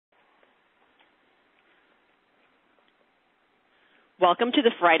Welcome to the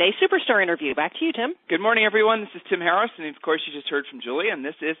Friday Superstar interview. Back to you, Tim. Good morning, everyone. This is Tim Harris, and of course, you just heard from Julie, and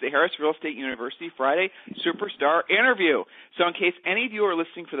this is the Harris Real Estate University Friday Superstar interview. So in case any of you are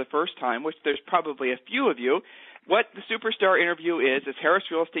listening for the first time, which there's probably a few of you, what the Superstar interview is Harris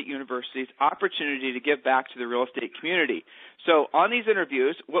Real Estate University's opportunity to give back to the real estate community. So on these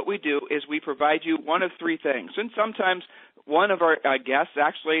interviews, what we do is we provide you one of three things, and sometimes one of our guests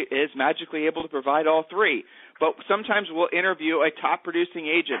actually is magically able to provide all three. But sometimes we'll interview a top-producing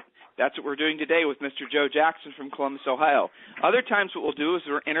agent. That's what we're doing today with Mr. Joe Jackson from Columbus, Ohio. Other times what we'll do is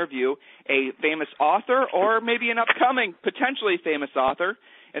we'll interview a famous author or maybe an upcoming, potentially famous author.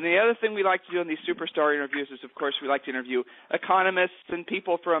 And the other thing we like to do in these superstar interviews is, of course, we like to interview economists and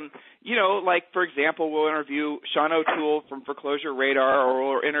people from, like, for example, we'll interview Sean O'Toole from Foreclosure Radar, or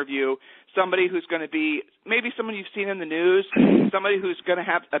we'll interview somebody who's going to be maybe someone you've seen in the news, somebody who's going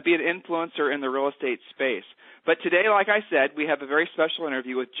to be an influencer in the real estate space. But today, like I said, we have a very special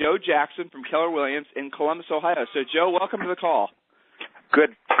interview with Joe Jackson from Keller Williams in Columbus, Ohio. So, Joe, welcome to the call.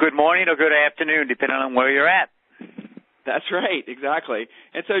 Good morning or good afternoon, depending on where you're at. That's right, exactly.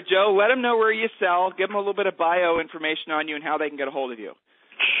 And so, Joe, let them know where you sell. Give them a little bit of bio information on you and how they can get a hold of you.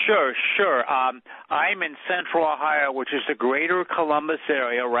 Sure. I'm in Central Ohio, which is the greater Columbus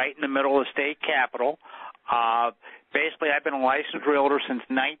area, right in the middle of the state capital. Basically, I've been a licensed realtor since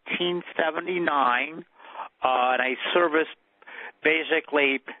 1979, and I service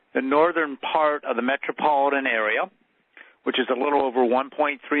basically the northern part of the metropolitan area, which is a little over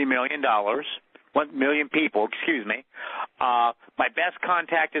 $1.3 million. 1 million people, excuse me. My best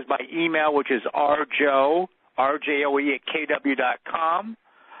contact is by email, which is rjoe, RJOE at kw.com.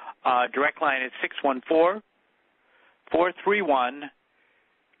 Direct line is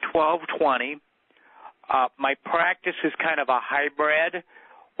 614-431-1220. My practice is kind of a hybrid.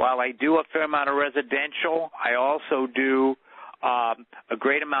 While I do a fair amount of residential, I also do a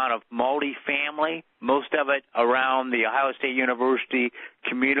great amount of multifamily, most of it around the Ohio State University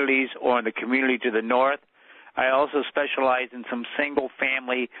communities or in the community to the north. I also specialize in some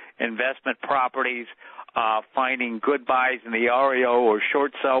single-family investment properties, finding good buys in the REO or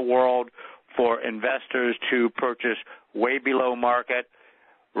short sale world for investors to purchase way below market,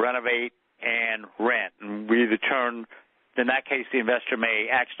 renovate, and rent. And we return, in that case, the investor may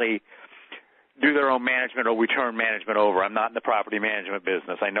actually do their own management or we turn management over. I'm not in the property management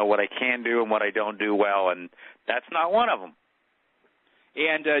business. I know what I can do and what I don't do well, and that's not one of them.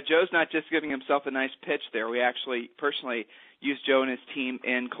 And Joe's not just giving himself a nice pitch there. We actually personally use Joe and his team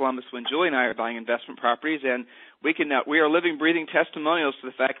in Columbus when Julie and I are buying investment properties, and we are living, breathing testimonials to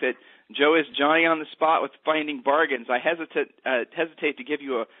the fact that Joe is Johnny on the spot with finding bargains. I hesitate to give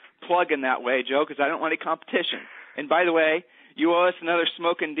you a plug in that way, Joe, because I don't want any competition. And by the way, you owe us another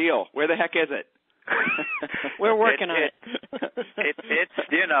smoking deal. Where the heck is it? We're working on it.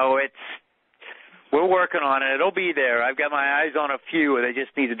 We're working on it. It'll be there. I've got my eyes on a few. They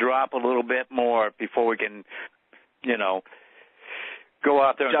just need to drop a little bit more before we can, go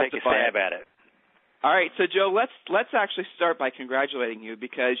out there and take a stab at it. All right. So, Joe, let's actually start by congratulating you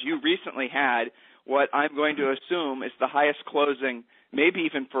because you recently had what I'm going to assume is the highest closing, maybe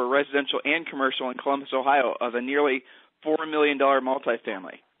even for residential and commercial in Columbus, Ohio, of a nearly $4 million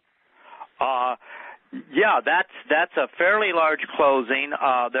multifamily. Yeah, that's a fairly large closing.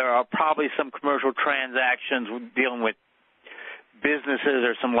 There are probably some commercial transactions dealing with businesses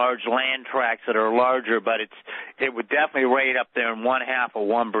or some large land tracts that are larger, but it would definitely rate up there in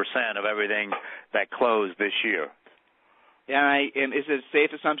 0.5% of everything that closed this year. Yeah, is it a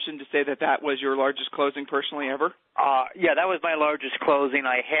safe assumption to say that was your largest closing personally ever? Yeah, that was my largest closing.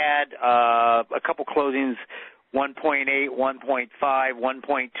 I had a couple closings, 1.8, 1.5,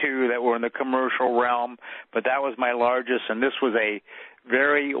 1.2 that were in the commercial realm, but that was my largest, and this was a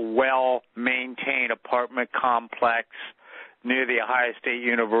very well-maintained apartment complex near the Ohio State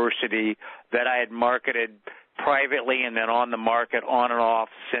University that I had marketed privately and then on the market on and off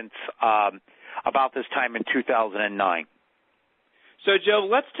since about this time in 2009. So, Joe,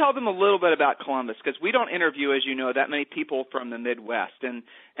 let's tell them a little bit about Columbus, because we don't interview, as you know, that many people from the Midwest. And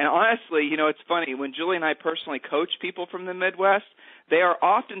honestly, it's funny, when Julie and I personally coach people from the Midwest, they are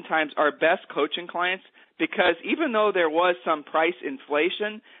oftentimes our best coaching clients because even though there was some price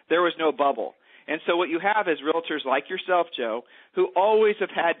inflation, there was no bubble. And so what you have is realtors like yourself, Joe, who always have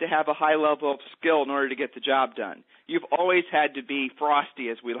had to have a high level of skill in order to get the job done. You've always had to be frosty,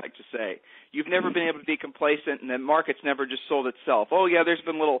 as we like to say. You've never been able to be complacent, and the market's never just sold itself. Oh, yeah, there's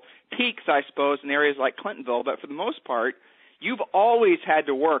been little peaks, I suppose, in areas like Clintonville, but for the most part, you've always had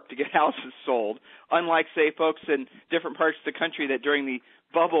to work to get houses sold, unlike, say, folks in different parts of the country that during the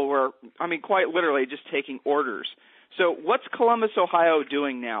bubble were, quite literally just taking orders. So what's Columbus, Ohio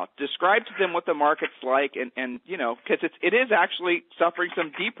doing now? Describe to them what the market's like, and because it is actually suffering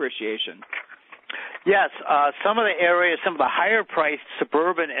some depreciation. Yes, some of the areas, some of the higher-priced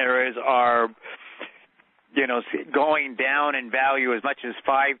suburban areas are, going down in value as much as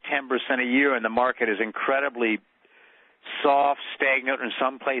 5-10% a year, and the market is incredibly soft, stagnant, in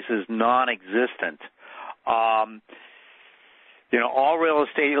some places non-existent. All real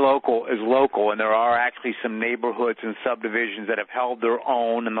estate is local, and there are actually some neighborhoods and subdivisions that have held their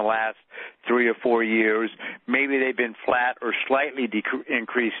own in the last 3 or 4 years. Maybe they've been flat or slightly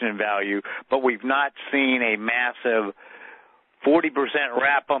increasing in value, but we've not seen a massive 40%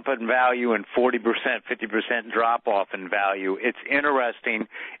 wrap up in value and 40%, 50% drop off in value. It's interesting.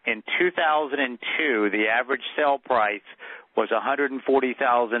 In 2002, the average sale price was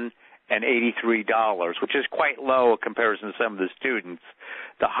 $140,083, which is quite low in comparison to some of the students.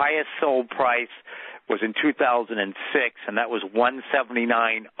 The highest sold price was in 2006, and that was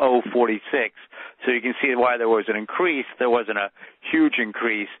 $179,046. So you can see why there was an increase. There wasn't a huge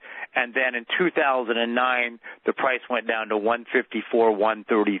increase. And then in 2009, the price went down to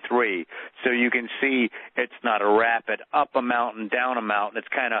 $154,133. So you can see it's not a rapid up amount and down amount. It's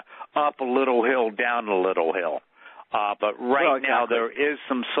kind of up a little hill, down a little hill. But now there is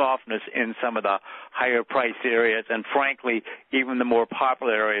some softness in some of the higher priced areas, and frankly, even the more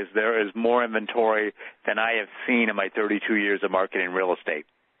popular areas, there is more inventory than I have seen in my 32 years of marketing real estate.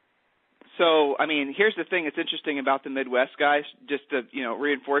 So, here's the thing that's interesting about the Midwest, guys, just to,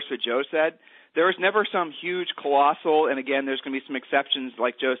 reinforce what Joe said. There was never some huge colossal, and again, there's going to be some exceptions,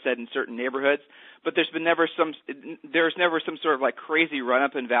 like Joe said, in certain neighborhoods, but there's never some sort of like crazy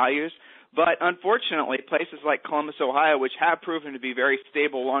run-up in values. But unfortunately, places like Columbus, Ohio, which have proven to be very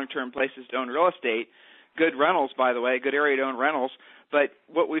stable long-term places to own real estate, good rentals, by the way, good area to own rentals, but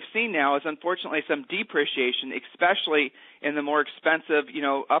what we've seen now is unfortunately some depreciation, especially in the more expensive,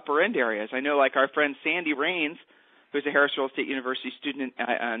 upper-end areas. I know like our friend Sandy Raines, who's a Harris Real Estate University student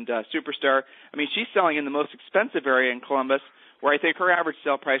and superstar, she's selling in the most expensive area in Columbus, where I think her average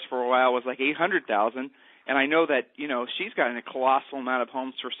sale price for a while was like $800,000. And I know that, she's got a colossal amount of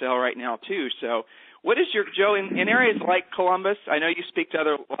homes for sale right now, too. So what is Joe, in areas like Columbus, I know you speak to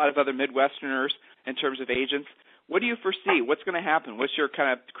a lot of other Midwesterners in terms of agents. What do you foresee? What's going to happen? What's your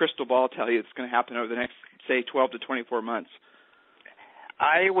kind of crystal ball tell you that's going to happen over the next, say, 12 to 24 months?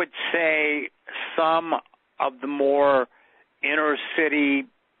 I would say some of the more inner city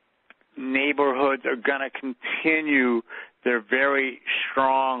neighborhoods are going to continue their very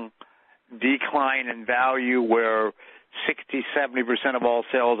strong decline in value, where 60-70% of all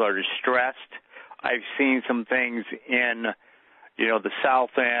sales are distressed. I've seen some things in, the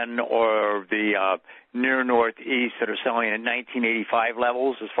South End or the near Northeast that are selling at 1985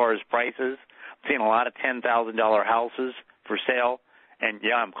 levels as far as prices. I've seen a lot of $10,000 houses for sale, and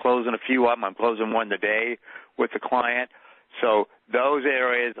I'm closing a few of them. I'm closing one today with the client. So those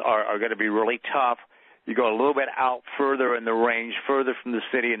areas are going to be really tough. You go a little bit out further in the range, further from the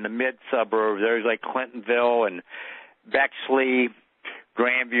city in the mid-suburbs, areas like Clintonville and Bexley,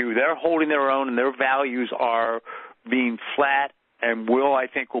 Grandview. They're holding their own, and their values are being flat and will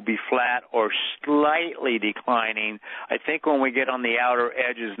be flat or slightly declining. I think when we get on the outer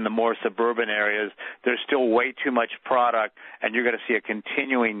edges in the more suburban areas, there's still way too much product, and you're going to see a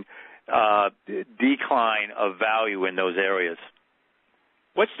continuing decline of value in those areas.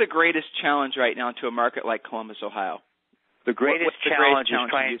 What's the greatest challenge right now to a market like Columbus, Ohio? The greatest challenge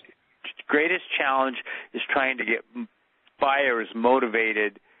is trying to get buyers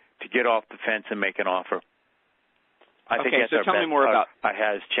motivated to get off the fence and make an offer. I think that's tell me more about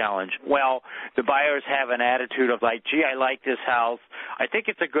our challenge. Well, the buyers have an attitude of like, gee, I like this house. I think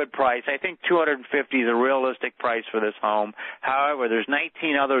it's a good price. I think $250 is a realistic price for this home. However, there's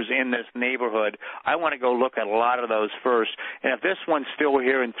 19 others in this neighborhood. I want to go look at a lot of those first. And if this one's still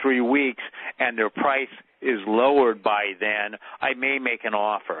here in 3 weeks and their price is lowered by then, I may make an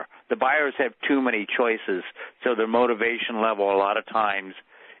offer. The buyers have too many choices, so their motivation level a lot of times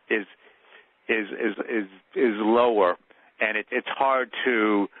is lower, and it's hard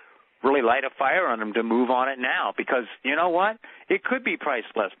to really light a fire on them to move on it now, because you know what? It could be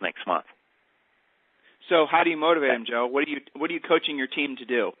priced less next month. So how do you motivate them, Joe? What are you coaching your team to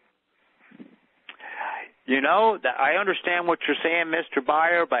do? I understand what you're saying, Mr.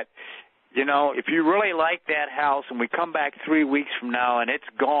 Buyer, but if you really like that house and we come back 3 weeks from now and it's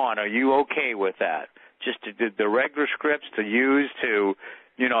gone, are you okay with that? Just the regular scripts to use to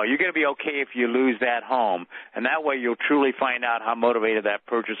you're going to be okay if you lose that home, and that way you'll truly find out how motivated that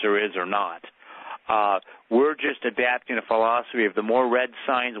purchaser is or not. We're just adapting a philosophy of the more red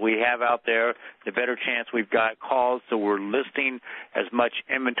signs we have out there, the better chance we've got calls. So we're listing as much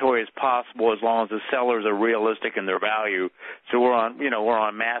inventory as possible as long as the sellers are realistic in their value. So we're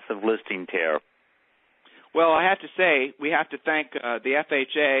on massive listing tear. Well, I have to say, we have to thank the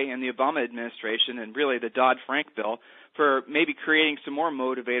FHA and the Obama administration and really the Dodd-Frank bill for maybe creating some more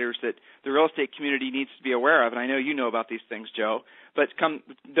motivators that the real estate community needs to be aware of. And I know you know about these things, Joe. But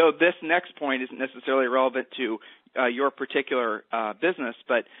though this next point isn't necessarily relevant to your particular business,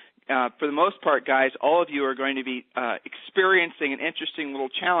 but for the most part, guys, all of you are going to be experiencing an interesting little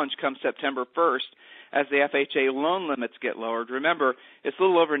challenge come September 1st as the FHA loan limits get lowered. Remember, it's a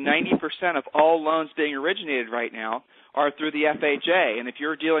little over 90% of all loans being originated right now are through the FHA. And if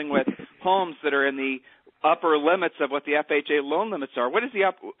you're dealing with homes that are in the upper limits of what the FHA loan limits are, what is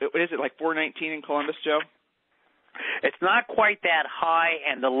it, like 419 in Columbus, Joe? It's not quite that high,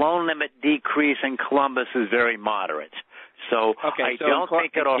 and the loan limit decrease in Columbus is very moderate. So I don't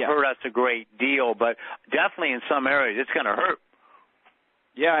think it'll hurt us a great deal, but definitely in some areas it's going to hurt.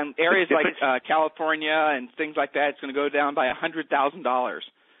 Yeah, in areas like California and things like that, it's going to go down by $100,000.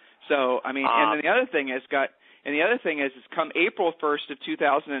 So, I mean, and then the other thing is, come April 1st of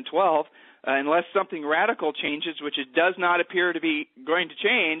 2012, unless something radical changes, which it does not appear to be going to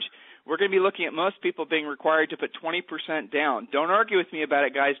change, we're going to be looking at most people being required to put 20% down. Don't argue with me about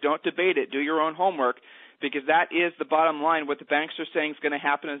it, guys. Don't debate it. Do your own homework, because that is the bottom line. What the banks are saying is going to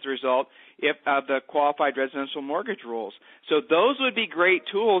happen as a result of the qualified residential mortgage rules. So those would be great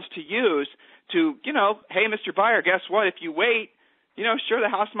tools to use to, hey, Mr. Buyer, guess what? If you wait, sure, the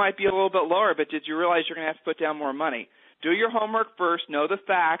house might be a little bit lower, but did you realize you're going to have to put down more money? Do your homework first, know the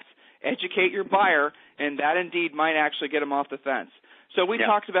facts, educate your buyer, and that indeed might actually get them off the fence. So we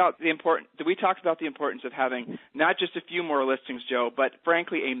talked about the importance of having not just a few more listings, Joe, but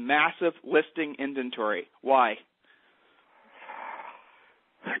frankly a massive listing inventory. Why?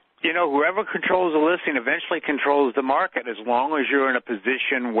 Whoever controls the listing eventually controls the market, as long as you're in a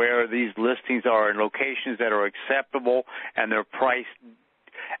position where these listings are in locations that are acceptable and they're priced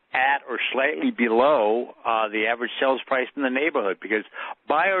at or slightly below the average sales price in the neighborhood, because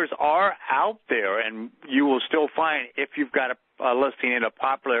buyers are out there, and you will still find, if you've got a listing in a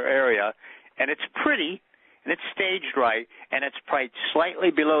popular area and it's pretty and it's staged right and it's priced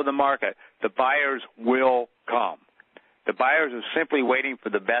slightly below the market, the buyers will come. The buyers are simply waiting for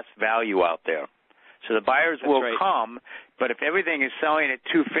the best value out there. So the buyers will come, but if everything is selling at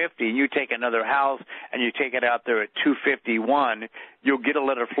 $250 and you take another house and you take it out there at $251, you'll get a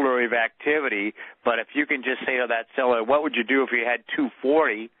little flurry of activity. But if you can just say to that seller, what would you do if you had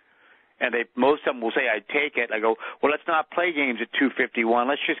 $240? And most of them will say, I'd take it. I go, well, let's not play games at $251.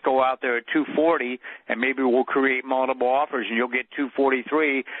 Let's just go out there at $240, and maybe we'll create multiple offers, and you'll get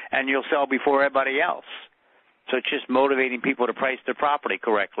 $243, and you'll sell before everybody else. So it's just motivating people to price their property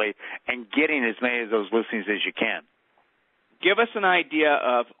correctly and getting as many of those listings as you can. Give us an idea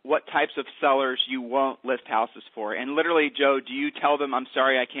of what types of sellers you won't list houses for. And literally, Joe, do you tell them, I'm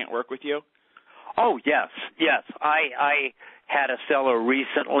sorry, I can't work with you? Oh, yes. I had a seller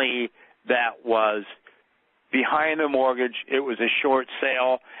recently that was behind the mortgage. It was a short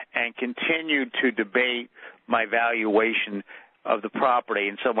sale and continued to debate my valuation of the property.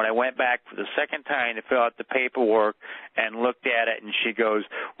 And so when I went back for the second time to fill out the paperwork and looked at it, and she goes,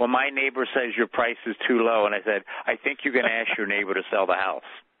 well, my neighbor says your price is too low. And I said, I think you're going to ask your neighbor to sell the house.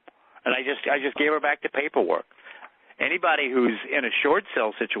 And I just gave her back the paperwork. Anybody who's in a short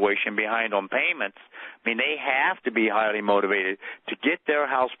sale situation behind on payments, they have to be highly motivated to get their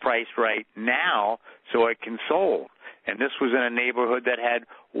house price right now so it can sold. And this was in a neighborhood that had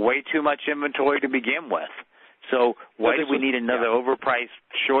way too much inventory to begin with. So why did we need another overpriced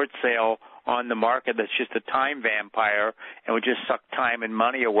short sale on the market that's just a time vampire and would just suck time and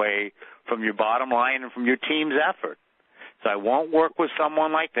money away from your bottom line and from your team's effort? So I won't work with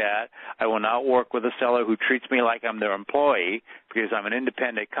someone like that. I will not work with a seller who treats me like I'm their employee, because I'm an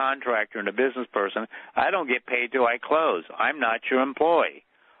independent contractor and a business person. I don't get paid till I close. I'm not your employee.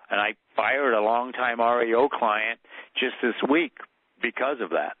 And I fired a longtime REO client just this week because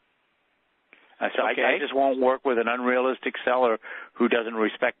of that. So I just won't work with an unrealistic seller who doesn't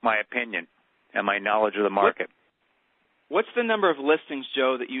respect my opinion and my knowledge of the market. What's the number of listings,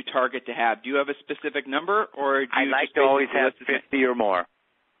 Joe, that you target to have? Do you have a specific number, or do you I like to always have 50 or more.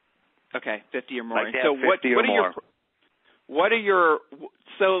 Okay, 50 or more. Like so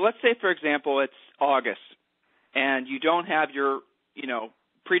so let's say, for example, it's August, and you don't have your,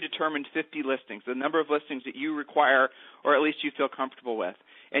 predetermined 50 listings, the number of listings that you require or at least you feel comfortable with,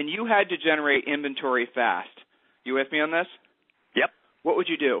 and you had to generate inventory fast. You with me on this? Yep. What would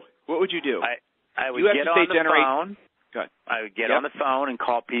you do? I would get on the phone. Good. I would get on the phone and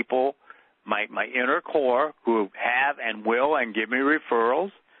call people, my inner core, who have and will and give me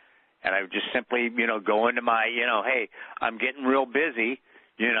referrals. And I would just simply, go into my, hey, I'm getting real busy,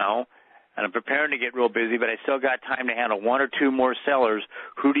 and I'm preparing to get real busy, but I still got time to handle one or two more sellers.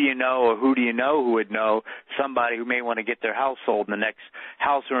 Who do you know, or who do you know who would know somebody who may want to get their house sold in the next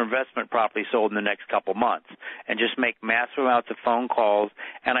house or investment property sold in the next couple months? And just make massive amounts of phone calls.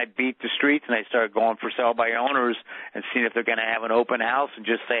 And I beat the streets, and I started going for sale by owners and seeing if they're going to have an open house, and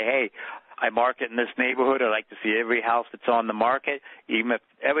just say, hey, I market in this neighborhood. I'd like to see every house that's on the market, even if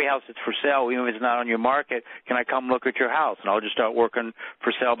every house that's for sale, even if it's not on your market, can I come look at your house? And I'll just start working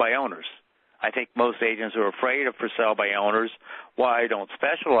for sale by owners. I think most agents are afraid of for sale by owners. Why I don't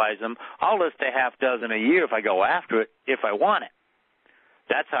specialize them, I'll list a half dozen a year if I go after it, if I want it.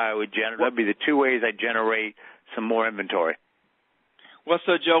 That's how I would generate. That'd be the two ways I generate some more inventory. Well,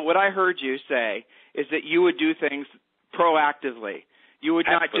 so Joe, what I heard you say is that you would do things proactively. You would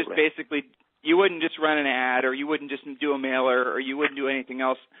not just you wouldn't just run an ad, or you wouldn't just do a mailer, or you wouldn't do anything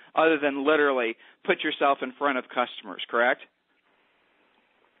else other than literally put yourself in front of customers, correct?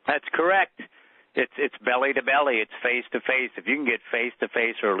 That's correct. It's belly to belly. It's face to face. If you can get face to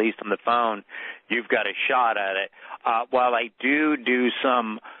face, or at least on the phone, you've got a shot at it. While I do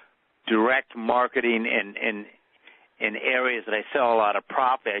some direct marketing in areas that I sell a lot of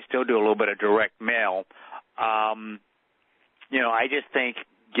property, I still do a little bit of direct mail. I just think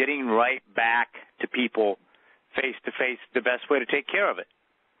getting right back to people face-to-face is the best way to take care of it.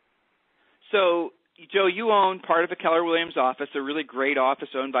 So, Joe, you own part of a Keller Williams office, a really great office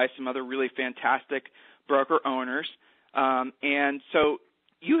owned by some other really fantastic broker owners. And so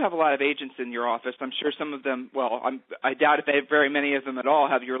you have a lot of agents in your office. I'm sure some of them, I doubt if very many of them at all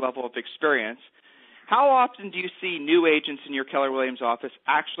have your level of experience. How often do you see new agents in your Keller Williams office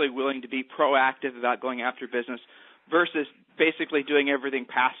actually willing to be proactive about going after business versus basically doing everything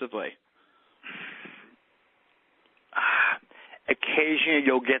passively? Occasionally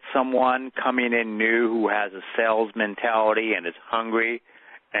you'll get someone coming in new who has a sales mentality and is hungry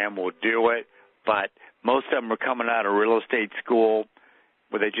and will do it, but most of them are coming out of real estate school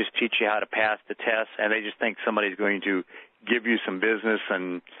where they just teach you how to pass the test, and they just think somebody's going to give you some business,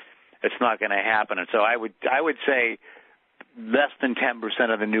 and it's not going to happen. And so I would say less than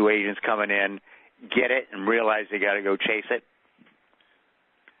 10% of the new agents coming in get it and realize they got to go chase it.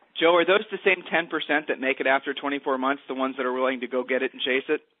 Joe, are those the same 10% that make it after 24 months, the ones that are willing to go get it and chase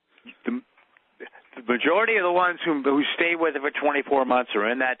it? The majority of the ones who stay with it for 24 months are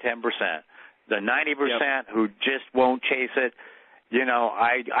in that 10%. The 90% who just won't chase it,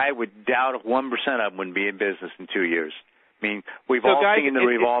 I would doubt if 1% of them would be in business in 2 years. I mean, we've all seen the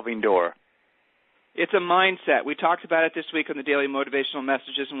revolving door. It's a mindset. We talked about it this week on the Daily Motivational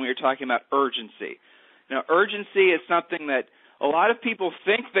Messages when we were talking about urgency. Now, urgency is something that a lot of people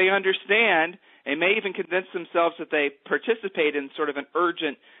think they understand and may even convince themselves that they participate in sort of an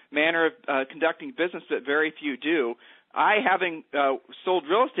urgent manner of conducting business that very few do. Having sold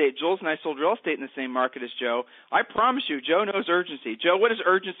real estate, Jules and I sold real estate in the same market as Joe. I promise you, Joe knows urgency. Joe, what does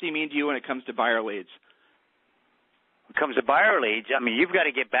urgency mean to you when it comes to buyer leads? When it comes to buyer leads, I mean, you've got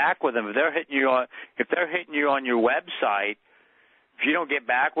to get back with them. If they're hitting you on your website, if you don't get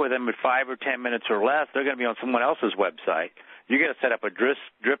back with them in 5 or 10 minutes or less, they're going to be on someone else's website. You got to set up a drip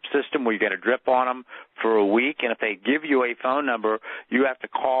system where you got to drip on them for a week, and if they give you a phone number, you have to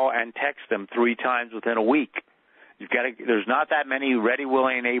call and text them 3 times within a week. There's not that many ready,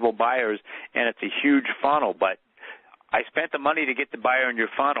 willing, and able buyers, and it's a huge funnel. But I spent the money to get the buyer in your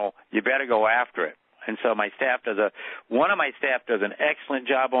funnel. You better go after it. And so one of my staff does an excellent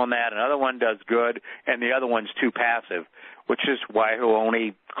job on that. Another one does good, and the other one's too passive, which is why he'll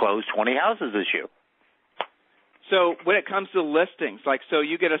only close 20 houses this year. So when it comes to listings, so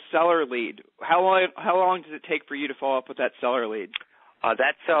you get a seller lead, how long does it take for you to follow up with that seller lead?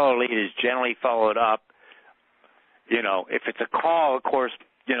 That seller lead is generally followed up. If it's a call, of course,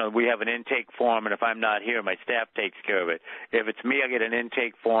 we have an intake form, and if I'm not here, my staff takes care of it. If it's me, I get an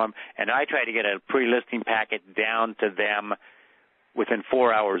intake form, and I try to get a pre-listing packet down to them within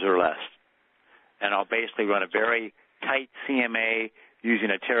 4 hours or less. And I'll basically run a very tight CMA using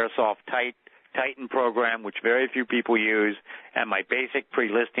a TerraSoft Titan program, which very few people use, and my basic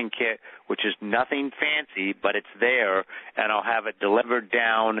pre-listing kit, which is nothing fancy, but it's there, and I'll have it delivered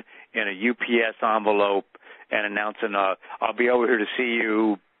down in a UPS envelope and announcing, I'll be over here to see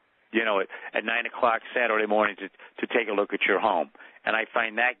you, at 9 o'clock Saturday morning to take a look at your home. And I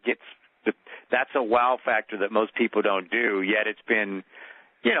find that's a wow factor that most people don't do, yet it's been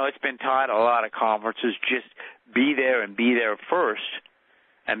taught at a lot of conferences. Just be there and be there first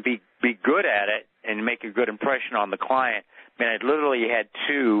and be good at it, and make a good impression on the client. I mean, I literally had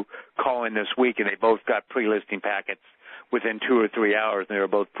 2 call in this week, and they both got pre-listing packets within 2 or 3 hours, and they were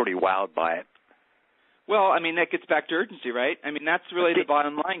both pretty wowed by it. Well, I mean, that gets back to urgency, right? I mean, that's really the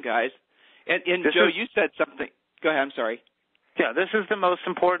bottom line, guys. And Joe, you said something. Go ahead. I'm sorry. Yeah, this is the most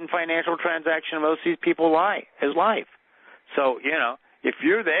important financial transaction in most of these people's life. So, if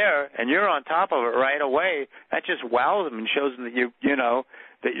you're there and you're on top of it right away, that just wows them and shows them that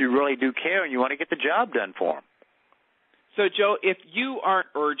that you really do care and you want to get the job done for them. So, Joe, if you aren't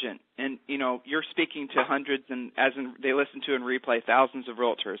urgent and, you're speaking to hundreds and they listen to and replay thousands of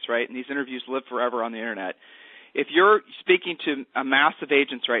realtors, right, and these interviews live forever on the Internet, if you're speaking to a mass of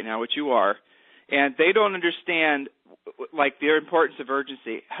agents right now, which you are, and they don't understand, the importance of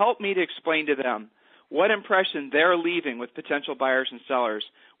urgency, help me to explain to them what impression they're leaving with potential buyers and sellers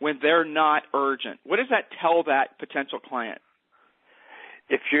when they're not urgent. What does that tell that potential client?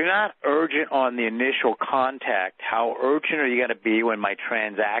 If you're not urgent on the initial contact, how urgent are you going to be when my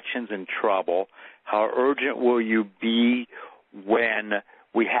transaction's in trouble? How urgent will you be when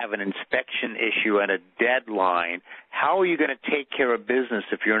we have an inspection issue and a deadline? How are you going to take care of business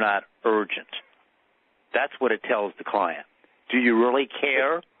if you're not urgent? That's what it tells the client. Do you really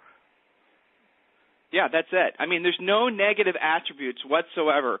care? Yeah, that's it. I mean, there's no negative attributes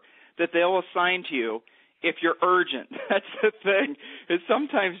whatsoever that they'll assign to you if you're urgent. That's the thing. Is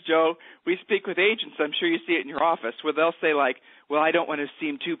sometimes, Joe, we speak with agents, I'm sure you see it in your office, where they'll say well, I don't want to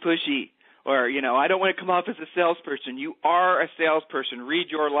seem too pushy, or, I don't want to come off as a salesperson. You are a salesperson. Read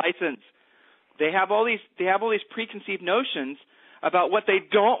your license. They have all these preconceived notions about what they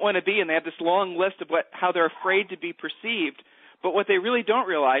don't want to be, and they have this long list of how they're afraid to be perceived. But what they really don't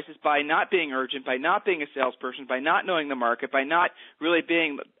realize is by not being urgent, by not being a salesperson, by not knowing the market, by not really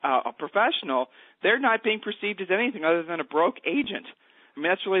being a professional, they're not being perceived as anything other than a broke agent. I mean,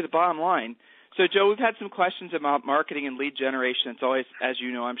 that's really the bottom line. So, Joe, we've had some questions about marketing and lead generation. It's always, as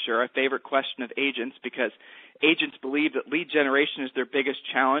you know, I'm sure, a favorite question of agents because agents believe that lead generation is their biggest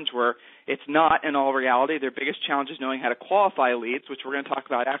challenge, where it's not in all reality. Their biggest challenge is knowing how to qualify leads, which we're going to talk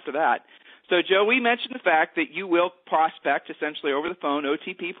about after that. So, Joe, we mentioned the fact that you will prospect, essentially over the phone,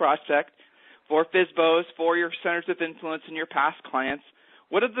 OTP prospect, for FSBOs, for your centers of influence and your past clients.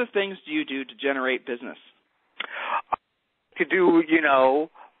 What other things do you do to generate business? To do,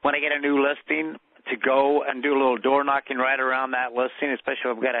 when I get a new listing, to go and do a little door knocking right around that listing,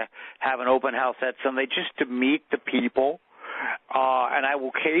 especially if I've got to have an open house that Sunday, just to meet the people. And I will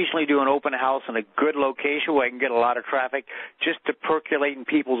occasionally do an open house in a good location where I can get a lot of traffic just to percolate in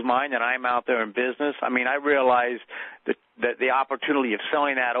people's mind that I'm out there in business. I mean, I realize that the opportunity of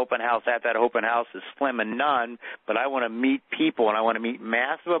selling that open house at that open house is slim and none, but I want to meet people, and I want to meet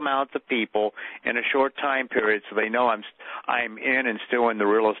massive amounts of people in a short time period so they know I'm in and still in the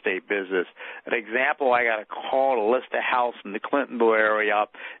real estate business. An example, I got a call to list a house in the Clintonville area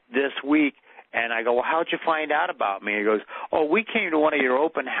this week. And I go, well, how'd you find out about me? He goes, oh, we came to one of your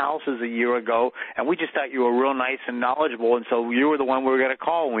open houses a year ago, and we just thought you were real nice and knowledgeable, and so you were the one we were going to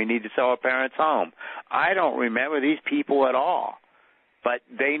call when we need to sell our parents' home. I don't remember these people at all, but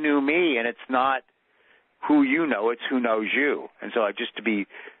they knew me, and it's not who you know, it's who knows you. And so just to be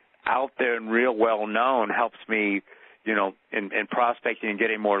out there and real well known helps me, in prospecting and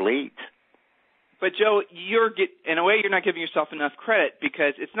getting more leads. But, Joe, in a way you're not giving yourself enough credit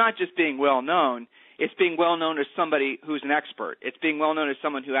because it's not just being well-known. It's being well-known as somebody who's an expert. It's being well-known as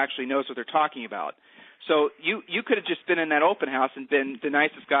someone who actually knows what they're talking about. So you could have just been in that open house and been the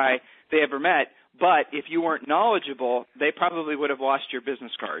nicest guy they ever met, but if you weren't knowledgeable, they probably would have lost your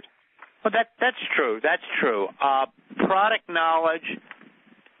business card. Well, that's true. That's true. Product knowledge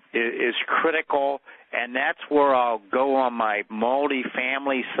is critical. And that's where I'll go on my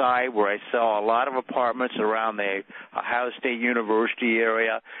multi-family side where I sell a lot of apartments around the Ohio State University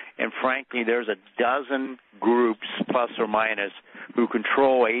area. And frankly, there's a dozen groups, plus or minus, who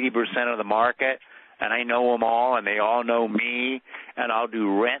control 80% of the market. And I know them all, and they all know me. And I'll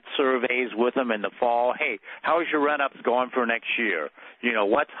do rent surveys with them in the fall. Hey, how's your rent-ups going for next year?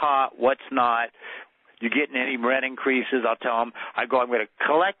 What's hot, what's not? You getting any rent increases? I'll tell them. I'm going to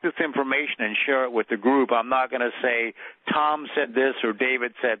collect this information and share it with the group. I'm not going to say Tom said this or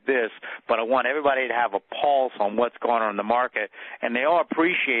David said this, but I want everybody to have a pulse on what's going on in the market, and they all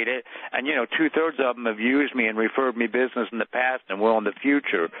appreciate it. And, 2/3 of them have used me and referred me business in the past and will in the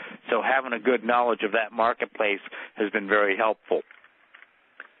future. So having a good knowledge of that marketplace has been very helpful.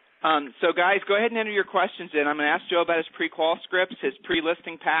 So, guys, go ahead and enter your questions in. I'm going to ask Joe about his pre-qual scripts, his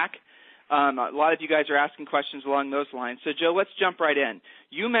pre-listing pack. A lot of you guys are asking questions along those lines. So, Joe, let's jump right in.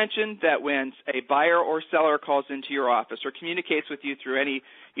 You mentioned that when a buyer or seller calls into your office or communicates with you through any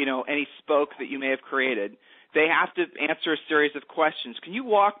spoke that you may have created, they have to answer a series of questions. Can you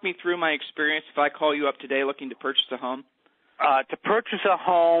walk me through my experience if I call you up today looking to purchase a home? To purchase a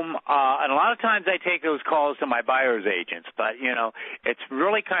home, and a lot of times I take those calls to my buyer's agents, but, it's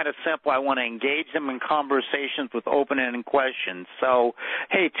really kind of simple. I want to engage them in conversations with open-ended questions. So,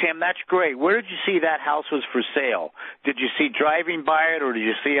 hey, Tim, that's great. Where did you see that house was for sale? Did you see driving by it or did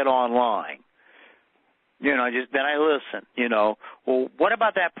you see it online? Then I listen, well, what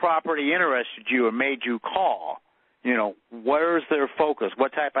about that property interested you or made you call? Where's their focus?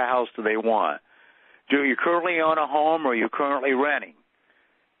 What type of house do they want? Do you currently own a home or are you currently renting?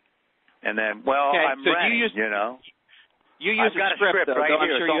 And then, I'm so renting, you use I've got a script though, right I'm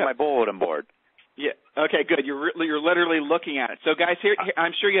here. sure it's on my bulletin board. Yeah. Okay, good. You're literally looking at it. So, guys, here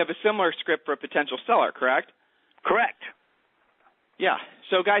I'm sure you have a similar script for a potential seller, correct? Correct. Yeah.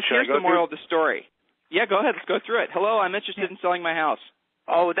 So, guys, here's the moral of the story. Yeah, go ahead. Let's go through it. Hello, I'm interested in selling my house.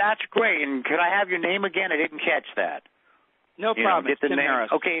 Oh, that's great. And could I have your name again? I didn't catch that. No problem. Get the Tim name.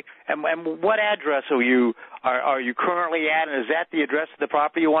 Harris. Okay. And what address are you currently at? And is that the address of the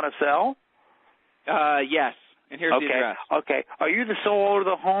property you want to sell? Yes. And here's the address. Okay. Are you the sole owner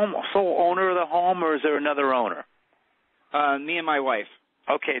of the home, or is there another owner? Me and my wife.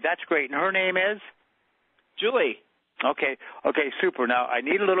 Okay, that's great. And her name is? Julie. Okay, super. Now, I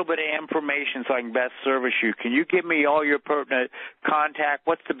need a little bit of information so I can best service you. Can you give me all your pertinent contact?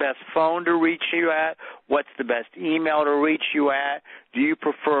 What's the best phone to reach you at? What's the best email to reach you at? Do you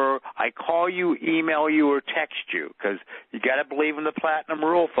prefer I call you, email you, or text you? Because you got to believe in the platinum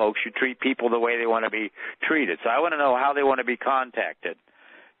rule, folks. You treat people the way they want to be treated. So I want to know how they want to be contacted.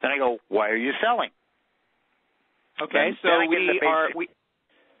 Then I go, why are you selling? Okay, so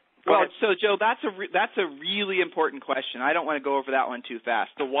Well, so Joe, that's a really important question. I don't want to go over that one too fast.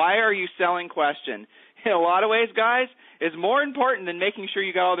 The why are you selling question, in a lot of ways, guys, is more important than making sure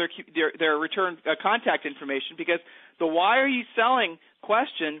you got all their return contact information, because the why are you selling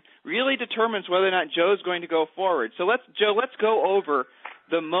question really determines whether or not Joe's going to go forward. So let's go over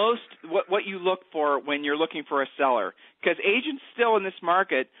what you look for when you're looking for a seller, because agents still in this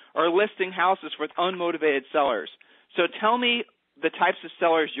market are listing houses with unmotivated sellers. So tell me the types of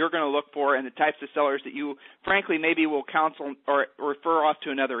sellers you're going to look for and the types of sellers that you, frankly, maybe will counsel or refer off to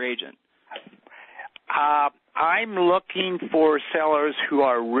another agent. I'm looking for sellers who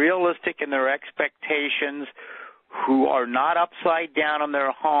are realistic in their expectations, who are not upside down on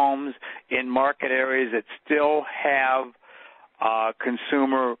their homes in market areas that still have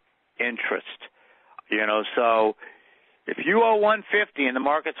consumer interest. So if you owe $150 and the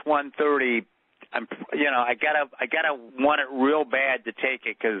market's $130, I gotta want it real bad to take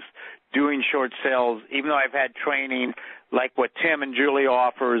it, because doing short sales, even though I've had training like what Tim and Julie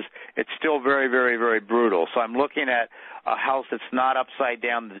offers, it's still very, very, very brutal. So I'm looking at a house that's not upside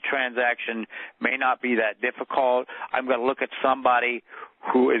down. The transaction may not be that difficult. I'm going to look at somebody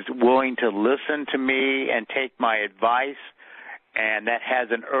who is willing to listen to me and take my advice, and that has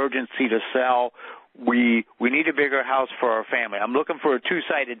an urgency to sell. We need a bigger house for our family. I'm looking for a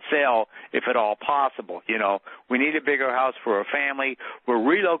two-sided sale, if at all possible. We need a bigger house for our family. We're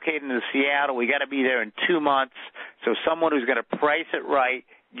relocating to Seattle. We got to be there in 2 months. So someone who's going to price it right,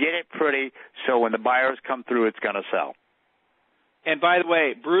 get it pretty, so when the buyers come through, it's going to sell. And by the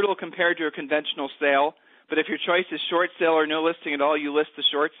way, brutal compared to a conventional sale. But if your choice is short sale or no listing at all, you list the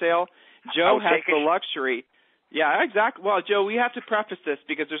short sale. Joe has the luxury. Yeah, exactly. Well, Joe, we have to preface this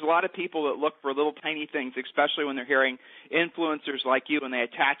because there's a lot of people that look for little tiny things, especially when they're hearing influencers like you and they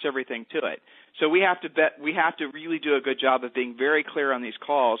attach everything to it. So we have to really do a good job of being very clear on these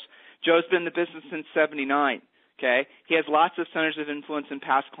calls. Joe's been in the business since '79. Okay, he has lots of centers of influence and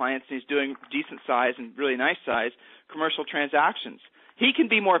past clients, and he's doing decent size and really nice size commercial transactions. He can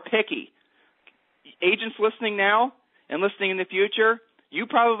be more picky. Agents listening now and listening in the future, you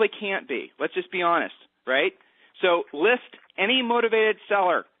probably can't be. Let's just be honest, right? So list any motivated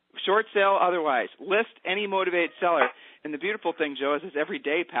seller, short sale otherwise. List any motivated seller. And the beautiful thing, Joe, is as every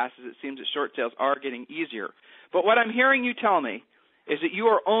day passes, it seems that short sales are getting easier. But what I'm hearing you tell me is that you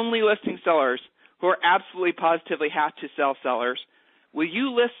are only listing sellers who are absolutely positively have to sell sellers. Will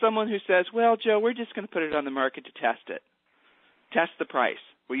you list someone who says, well, Joe, we're just going to put it on the market to test it, test the price?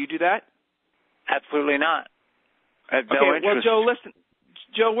 Will you do that? Absolutely not. I have no interest. Well, Joe, listen.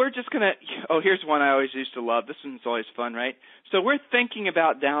 Joe, we're just going to – here's one I always used to love. This one's always fun, right? So we're thinking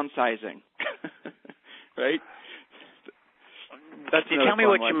about downsizing, right? Can you tell me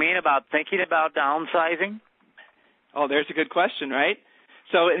what you mean about thinking about downsizing? Oh, there's a good question, right?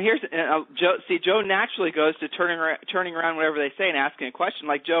 So here's Joe. See, Joe naturally goes to turning around whatever they say and asking a question.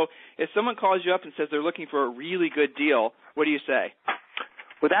 Like, Joe, if someone calls you up and says they're looking for a really good deal, what do you say?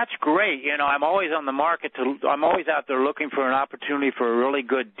 Well, that's great. I'm always on the market. I'm always out there looking for an opportunity for a really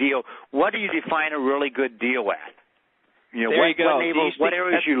good deal. What do you define a really good deal at? There you go. What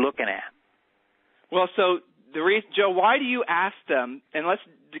areas are you looking at? Well, so the reason, Joe, why do you ask them? And let's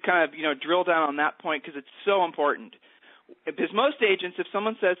kind of drill down on that point because it's so important. Because most agents, if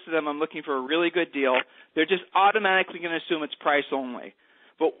someone says to them, I'm looking for a really good deal, they're just automatically going to assume it's price only.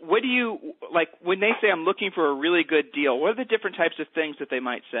 But what do you, like, when they say I'm looking for a really good deal, what are the different types of things that they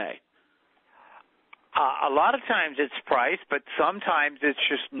might say? A lot of times it's price, but sometimes it's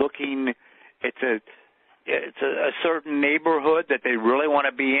just looking, it's a certain neighborhood that they really want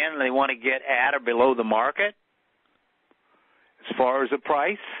to be in and they want to get at or below the market as far as the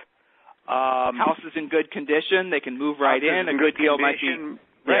price. House is in good condition. They can move right in. A good deal might be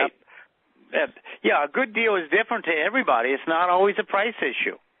right. Yeah, a good deal is different to everybody. It's not always a price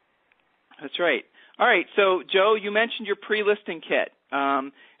issue. That's right. All right. So, Joe, you mentioned your pre-listing kit,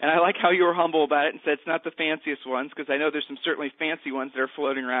 and I like how you were humble about it and said it's not the fanciest ones because I know there's some certainly fancy ones that are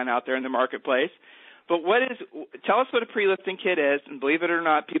floating around out there in the marketplace. But tell us what a pre-listing kit is, and believe it or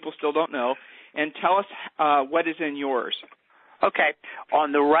not, people still don't know, and tell us what is in yours. Okay.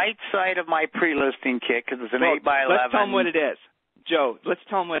 On the right side of my pre-listing kit, because it's an 8x11. Let's tell them what it is. Joe, let's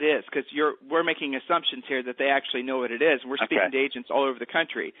tell them what it is, because we're making assumptions here that they actually know what it is. We're speaking to agents all over the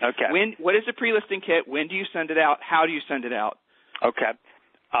country. Okay. What is a pre-listing kit? When do you send it out? How do you send it out? Okay.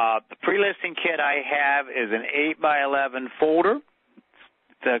 The pre-listing kit I have is an 8x11 folder,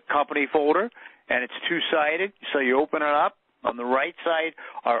 the company folder, and it's two-sided. So you open it up. On the right side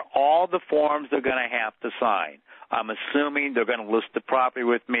are all the forms they're going to have to sign. I'm assuming they're going to list the property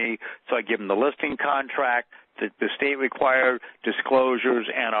with me, so I give them the listing contract, the state-required disclosures,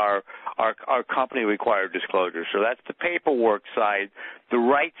 and our company-required disclosures. So that's the paperwork side. The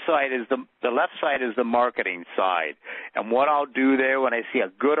right side is the left side is the marketing side. And what I'll do there when I see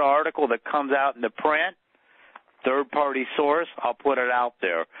a good article that comes out in the print, third-party source, I'll put it out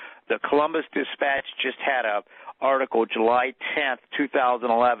there. The Columbus Dispatch just had a article July 10th,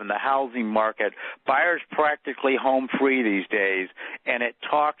 2011, the housing market. Buyers practically home free these days, and it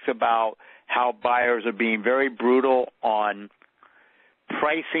talks about how buyers are being very brutal on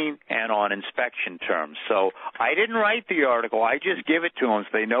pricing and on inspection terms. So I didn't write the article. I just give it to them so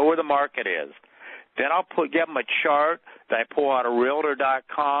they know where the market is. Then I'll give them a chart that I pull out of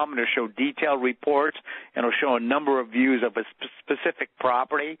Realtor.com, and it'll show detailed reports, and it'll show a number of views of a specific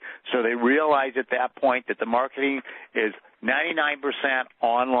property, so they realize at that point that the marketing is 99%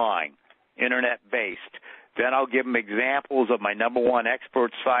 online, Internet-based. Then I'll give them examples of my number one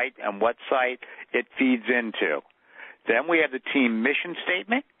expert site and what site it feeds into. Then we have the team mission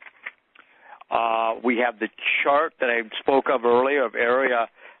statement. We have the chart that I spoke of earlier of area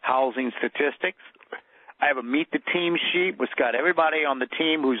housing statistics. I have a meet the team sheet which got everybody on the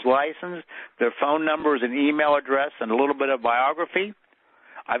team who's licensed, their phone numbers and email address, and a little bit of biography.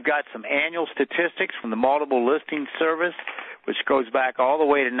 I've got some annual statistics from the Multiple Listing Service, which goes back all the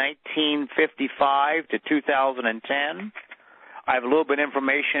way to 1955 to 2010. I have a little bit of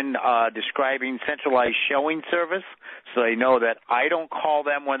information describing centralized showing service, so they know that I don't call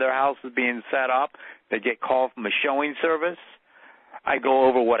them when their house is being set up. They get called from a showing service. I go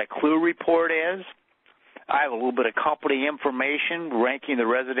over what a clue report is. I have a little bit of company information ranking the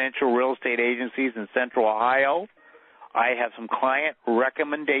residential real estate agencies in Central Ohio. I have some client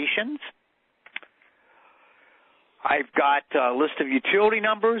recommendations. I've got a list of utility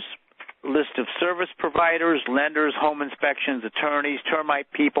numbers, list of service providers, lenders, home inspections, attorneys,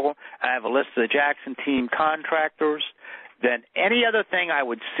 termite people. I have a list of the Jackson team contractors. Then any other thing I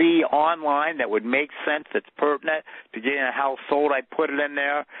would see online that would make sense that's pertinent to getting a house sold, I'd put it in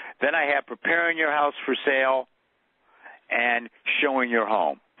there. Then I have preparing your house for sale and showing your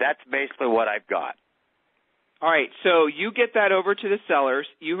home. That's basically what I've got. All right, so you get that over to the sellers.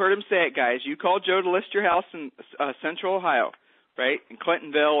 You heard him say it, guys. You call Joe to list your house in Central Ohio, right, in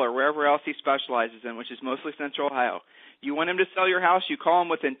Clintonville or wherever else he specializes in, which is mostly Central Ohio. You want him to sell your house, you call him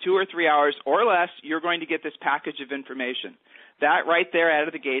within 2 or 3 hours or less, you're going to get this package of information. That right there out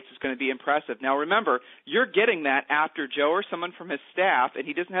of the gates is going to be impressive. Now, remember, you're getting that after Joe or someone from his staff, and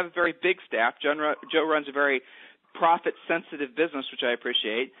he doesn't have a very big staff. Joe runs a very profit-sensitive business, which I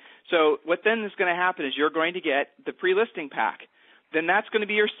appreciate. So what then is going to happen is you're going to get the pre-listing pack. Then that's going to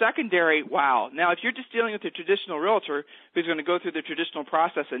be your secondary wow. Now, if you're just dealing with a traditional realtor who's going to go through the traditional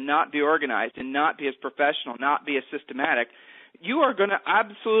process and not be organized and not be as professional, not be as systematic, you are going to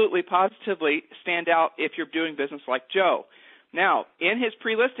absolutely, positively stand out if you're doing business like Joe. Now, in his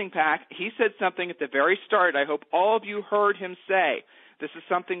pre-listing pack, he said something at the very start I hope all of you heard him say. This is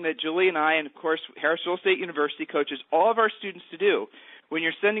something that Julie and I, and of course Harris Real Estate University, coaches all of our students to do. When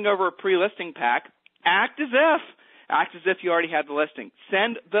you're sending over a pre-listing pack, act as if you already had the listing.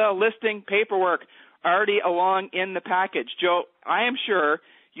 Send the listing paperwork already along in the package. Joe, I am sure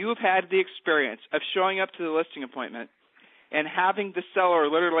you have had the experience of showing up to the listing appointment and having the seller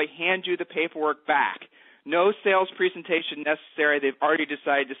literally hand you the paperwork back. No sales presentation necessary. They've already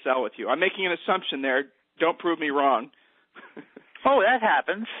decided to sell with you. I'm making an assumption there. Don't prove me wrong. Oh, that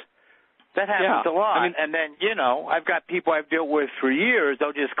happens. That happens a lot. I mean, and then, I've got people I've dealt with for years.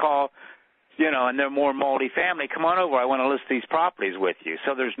 They'll just call, and they're more multifamily. Come on over. I want to list these properties with you.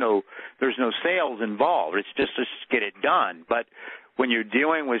 So there's no sales involved. It's just to get it done. But when you're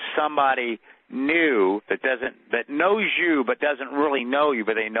dealing with somebody new that knows you but doesn't really know you,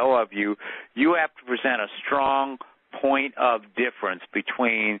 but they know of you, you have to present a strong point of difference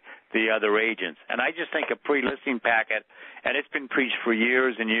between the other agents. And I just think a pre-listing packet, and it's been preached for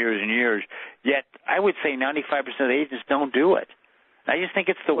years and years and years, yet I would say 95% of the agents don't do it. I just think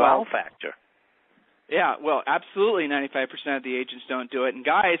it's the wow factor. Yeah, well, absolutely 95% of the agents don't do it. And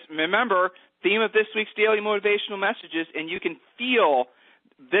guys, remember, theme of this week's Daily Motivational Messages, and you can feel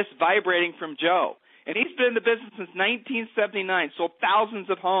this vibrating from Joe. And he's been in the business since 1979, sold thousands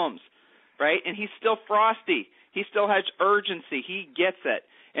of homes, right? And he's still frosty. He still has urgency. He gets it.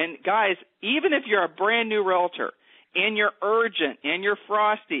 And guys, even if you're a brand new realtor and you're urgent and you're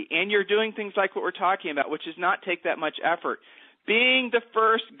frosty and you're doing things like what we're talking about, which does not take that much effort, being the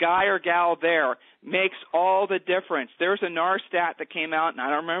first guy or gal there makes all the difference. There's a NAR stat that came out, and I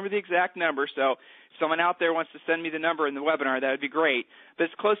don't remember the exact number, so if someone out there wants to send me the number in the webinar, that would be great. But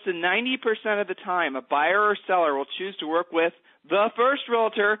it's close to 90% of the time a buyer or seller will choose to work with the first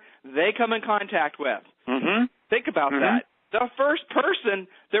realtor they come in contact with. Mm-hmm. Think about that. The first person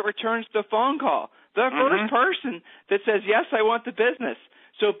that returns the phone call. The first person that says, yes, I want the business.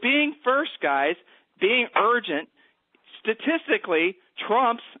 So being first, guys, being urgent, statistically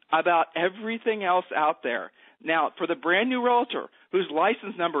trumps about everything else out there. Now, for the brand new realtor whose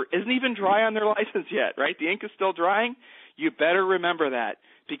license number isn't even dry on their license yet, right? The ink is still drying. You better remember that,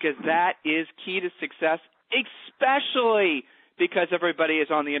 because that is key to success, especially because everybody is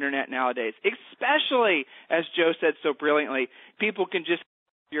on the internet nowadays. Especially, as Joe said so brilliantly, people can just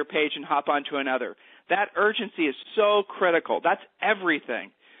your page and hop onto another. That urgency is so critical. That's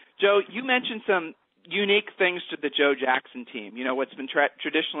everything. Joe, you mentioned some unique things to the Joe Jackson team, what's been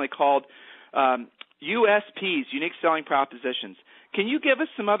traditionally called USPs, unique selling propositions. Can you give us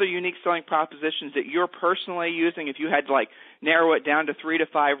some other unique selling propositions that you're personally using if you had to narrow it down to 3 to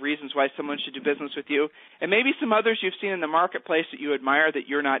 5 reasons why someone should do business with you, and maybe some others you've seen in the marketplace that you admire that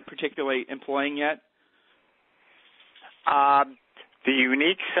you're not particularly employing yet? The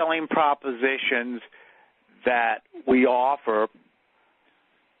unique selling propositions that we offer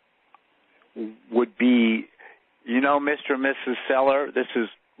would be, Mr. and Mrs. Seller, this is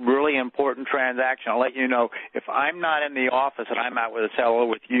really important transaction. I'll let you know, if I'm not in the office and I'm out with a seller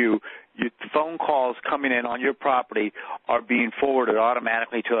with you, phone calls coming in on your property are being forwarded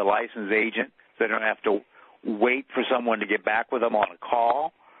automatically to a licensed agent, so they don't have to wait for someone to get back with them on a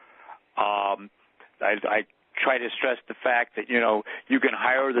call. I try to stress the fact that, you can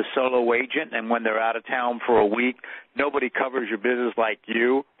hire the solo agent, and when they're out of town for a week, nobody covers your business like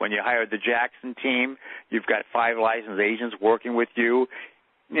you. When you hire the Jackson team, you've got 5 licensed agents working with you.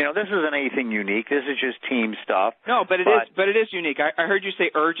 This isn't anything unique. This is just team stuff. No, but it is unique. I heard you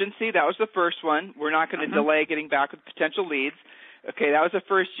say urgency. That was the first one. We're not going to delay getting back with potential leads. Okay, that was the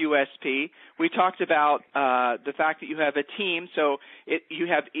first USP. We talked about the fact that you have a team, so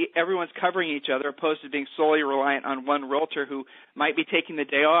everyone's covering each other, opposed to being solely reliant on one realtor who might be taking the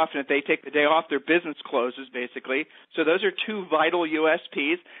day off, and if they take the day off, their business closes, basically. So those are 2 vital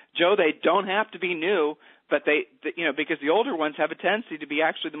USPs. Joe, they don't have to be new, but because the older ones have a tendency to be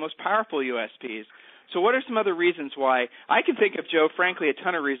actually the most powerful USPs. So what are some other reasons why? I can think of, Joe, frankly, a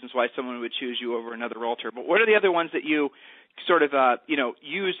ton of reasons why someone would choose you over another realtor, but what are the other ones that you sort of,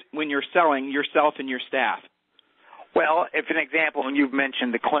 use when you're selling yourself and your staff? Well, if an example, and you've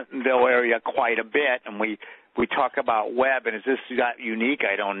mentioned the Clintonville area quite a bit, and we talk about web, and is this not unique?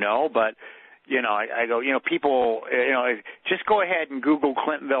 I don't know, but, I go, people, just go ahead and Google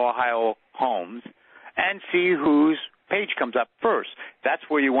Clintonville, Ohio homes and see whose page comes up first. That's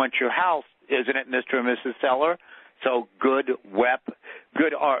where you want your house, isn't it, Mr. and Mrs. Seller? So good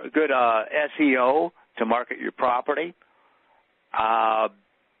SEO to market your property. Why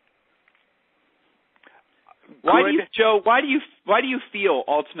do you feel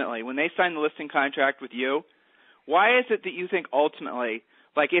ultimately when they sign the listing contract with you? why is it that you think ultimately,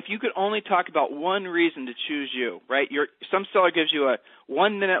 like if you could only talk about one reason to choose you, right? Some seller gives you a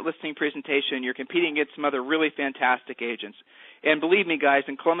 1-minute listing presentation. You're competing against some other really fantastic agents. And believe me, guys,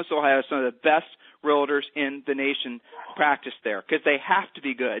 in Columbus, Ohio, some of the best realtors in the nation practice there because they have to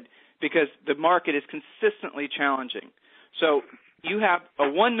be good because the market is consistently challenging. So you have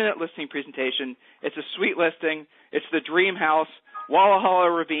a 1-minute listing presentation. It's a sweet listing. It's the dream house, Walla Halla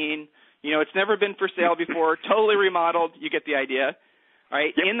Ravine. It's never been for sale before, totally remodeled. You get the idea. All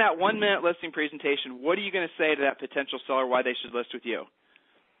right. Yep. In that 1-minute listing presentation, what are you going to say to that potential seller why they should list with you?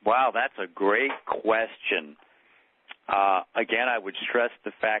 Wow, that's a great question. Again, I would stress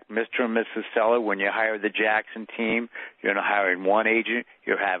the fact, Mr. and Mrs. Seller, when you hire the Jackson team, you're not hiring one agent,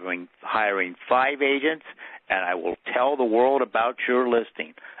 you're hiring 5 agents, and I will tell the world about your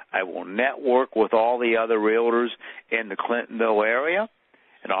listing. I will network with all the other realtors in the Clintonville area,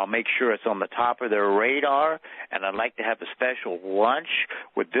 and I'll make sure it's on the top of their radar, and I'd like to have a special lunch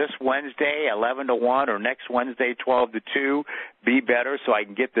with this Wednesday, 11 to 1, or next Wednesday, 12 to 2, be better, so I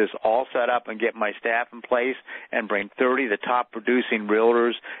can get this all set up and get my staff in place and bring 30 of the top producing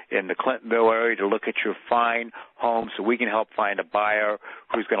realtors in the Clintonville area to look at your fine home so we can help find a buyer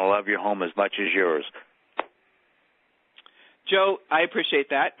who's going to love your home as much as yours. Joe, I appreciate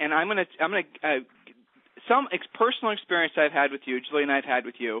that, and I'm going to some personal experience I've had with you, Julie and I've had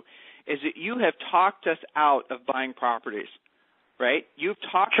with you, is that you have talked us out of buying properties, right? You've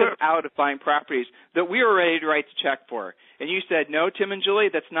talked us out of buying properties that we were ready to write the check for. And you said, no, Tim and Julie,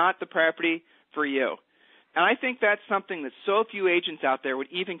 that's not the property for you. And I think that's something that so few agents out there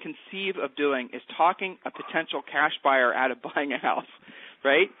would even conceive of doing is talking a potential cash buyer out of buying a house,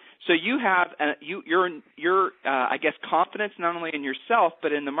 right? So you have your I guess, confidence not only in yourself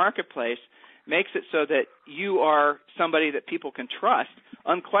but in the marketplace makes it so that you are somebody that people can trust,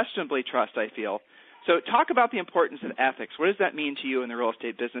 unquestionably trust, I feel. So talk about the importance of ethics. What does that mean to you in the real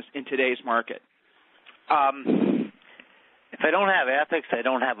estate business in today's market? If I don't have ethics, I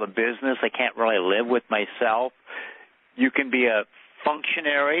don't have a business. I can't really live with myself. You can be a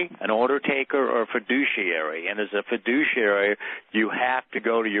functionary, an order taker, or a fiduciary. And as a fiduciary, you have to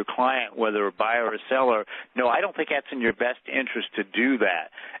go to your client, whether a buyer or a seller. No, I don't think that's in your best interest to do that.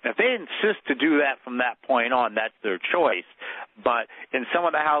 And if they insist to do that from that point on, that's their choice. But in some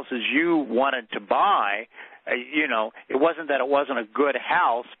of the houses you wanted to buy, it wasn't that it wasn't a good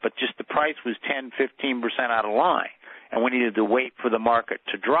house, but just the price was 10, 15% out of line, and we needed to wait for the market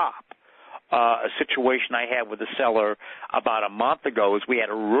to drop. A situation I had with a seller about a month ago is we had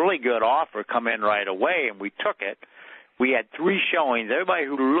a really good offer come in right away, and we took it. We had 3 showings. Everybody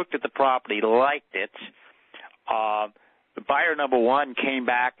who looked at the property liked it. The buyer number 1 came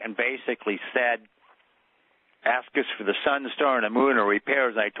back and basically said, ask us for the sun, star, and the moon or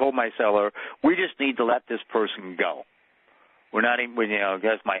repairs. And I told my seller, we just need to let this person go. We're not even,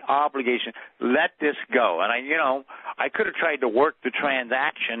 that's my obligation. Let this go. And I could have tried to work the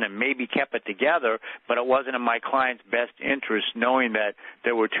transaction and maybe kept it together, but it wasn't in my client's best interest knowing that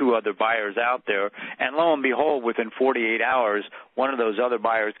there were 2 other buyers out there. And lo and behold, within 48 hours, one of those other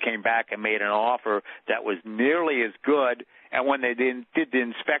buyers came back and made an offer that was nearly as good. And when they did the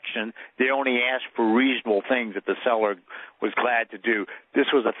inspection, they only asked for reasonable things that the seller was glad to do. This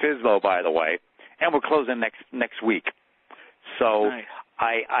was a FSBO, by the way, and we're closing next week. So nice.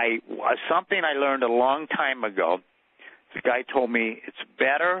 I something I learned a long time ago, the guy told me it's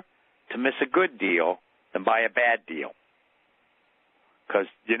better to miss a good deal than buy a bad deal. Because,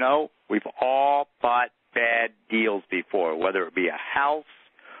 we've all bought bad deals before, whether it be a house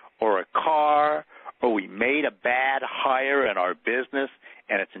or a car, or we made a bad hire in our business,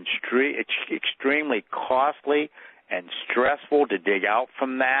 and it's extremely costly and stressful to dig out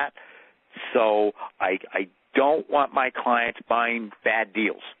from that. So I don't want my clients buying bad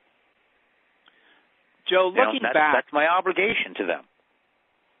deals. Joe, looking back, that's my obligation to them.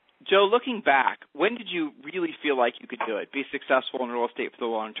 Joe, looking back, when did you really feel like you could do it, be successful in real estate for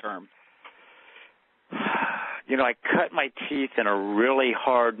the long term? I cut my teeth in a really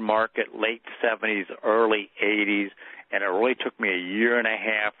hard market, late 70s, early 80s, and it really took me a year and a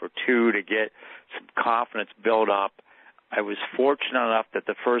half or 2 to get some confidence built up. I was fortunate enough that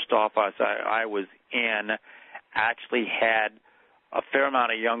the first office I was in actually had a fair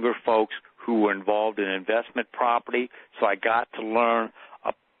amount of younger folks who were involved in investment property, so I got to learn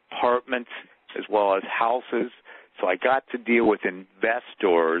apartments as well as houses. So I got to deal with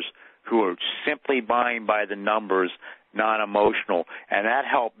investors who are simply buying by the numbers, non-emotional, and that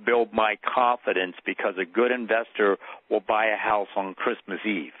helped build my confidence because a good investor will buy a house on Christmas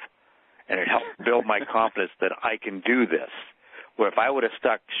Eve, and it helped build my confidence that I can do this. where if I would have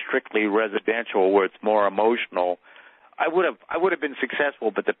stuck strictly residential where it's more emotional, I would have been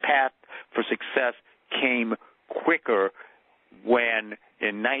successful, but the path for success came quicker when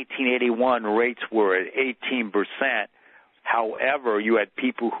in 1981 rates were at 18%. However, you had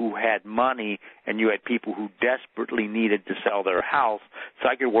people who had money and you had people who desperately needed to sell their house. So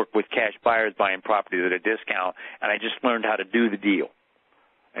I could work with cash buyers buying properties at a discount, and I just learned how to do the deal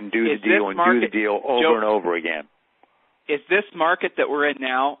and do the deal and do the deal over and over again. Is this market that we're in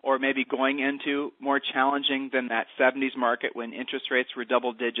now, or maybe going into, more challenging than that 70s market when interest rates were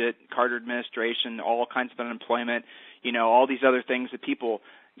double-digit, Carter administration, all kinds of unemployment, all these other things that people,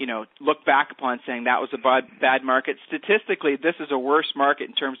 look back upon saying that was a bad market? Statistically, this is a worse market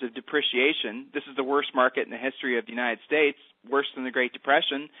in terms of depreciation. This is the worst market in the history of the United States, worse than the Great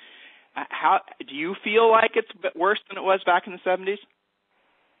Depression. How do you feel like it's worse than it was back in the 70s?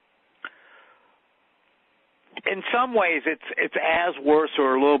 In some ways, it's as worse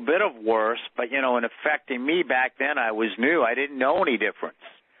or a little bit of worse, but, in affecting me back then, I was new. I didn't know any difference.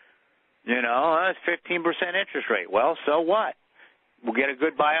 It's 15% interest rate. Well, so what? We'll get a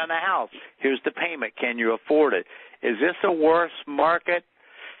good buy on the house. Here's the payment. Can you afford it? Is this a worse market?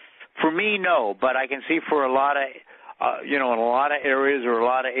 For me, no, but I can see for a lot of, in a lot of areas or a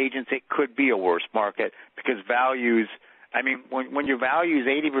lot of agents, it could be a worse market because values, when your value is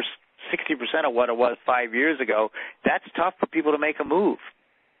 60% of what it was 5 years ago, that's tough for people to make a move.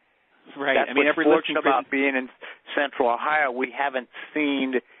 Right. That's what's fortunate about being in Central Ohio. We haven't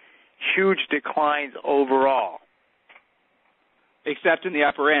seen huge declines overall. Except in the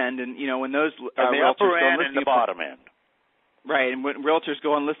upper end, and when those the upper end and the bottom end. Right, and when realtors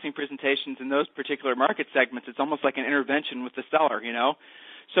go on listing presentations in those particular market segments, it's almost like an intervention with the seller,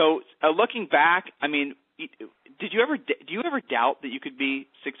 So looking back, do you ever doubt that you could be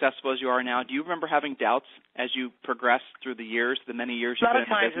successful as you are now? Do you remember having doubts as you progressed through the years, the many years you've been in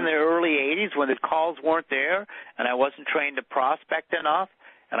business? A lot of times in the early 80s when the calls weren't there and I wasn't trained to prospect enough,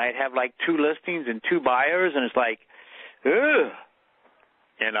 and I'd have like 2 listings and 2 buyers, and it's like, ugh.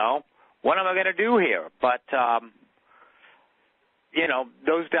 What am I going to do here? But,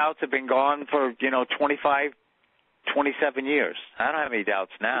 those doubts have been gone for, 25, 27 years. I don't have any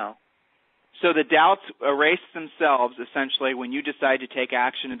doubts now. So the doubts erase themselves, essentially, when you decide to take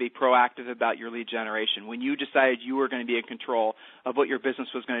action and be proactive about your lead generation, when you decided you were going to be in control of what your business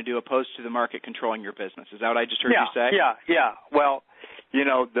was going to do opposed to the market controlling your business. Is that what I just heard you say? Yeah. Well,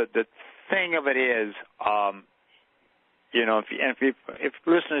 the thing of it is, if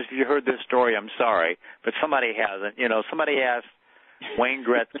listeners, if you heard this story, I'm sorry, but somebody hasn't. Somebody asked Wayne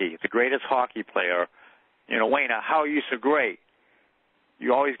Gretzky, the greatest hockey player, Wayne, how are you so great?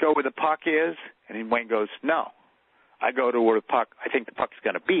 You always go where the puck is? And Wayne goes, no. I go to where I think the puck's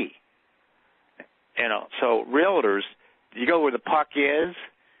going to be. So realtors, you go where the puck is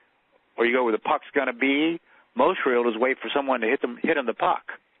or you go where the puck's going to be. Most realtors wait for someone to hit them the puck.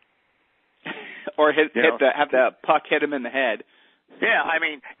 Or have the puck hit him in the head. Yeah,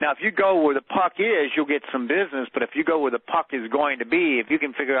 now if you go where the puck is, you'll get some business, but if you go where the puck is going to be, if you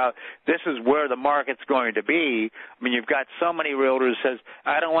can figure out this is where the market's going to be, you've got so many realtors says,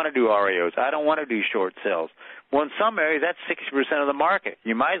 I don't want to do REOs, I don't want to do short sales. Well, in some areas, that's 60% of the market.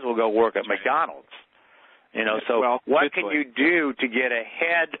 You might as well go work at McDonald's. What can you do to get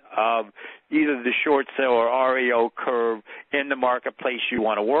ahead of either the short sale or REO curve in the marketplace you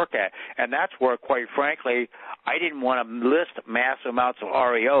want to work at? And that's where, quite frankly, I didn't want to list massive amounts of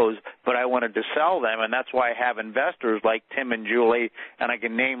REOs, but I wanted to sell them, and that's why I have investors like Tim and Julie, and I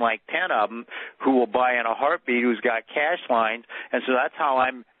can name like 10 of them, who will buy in a heartbeat, who's got cash lines, and so that's how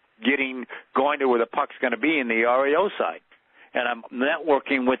I'm going to where the puck's going to be in the REO side. And I'm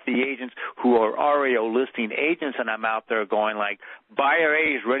networking with the agents who are REO listing agents, and I'm out there going like, buyer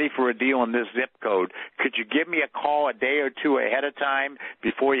A is ready for a deal in this zip code. Could you give me a call a day or 2 ahead of time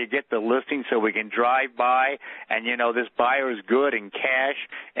before you get the listing so we can drive by? And, this buyer is good in cash,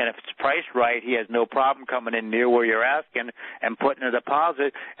 and if it's priced right, he has no problem coming in near where you're asking and putting a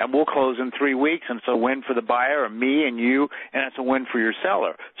deposit, and we'll close in 3 weeks. And it's a win for the buyer and me and you, and it's a win for your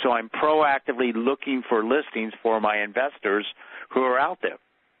seller. So I'm proactively looking for listings for my investors who are out there.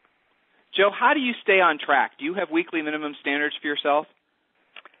 Joe, how do you stay on track? Do you have weekly minimum standards for yourself?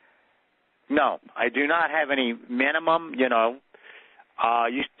 No, I do not have any minimum. I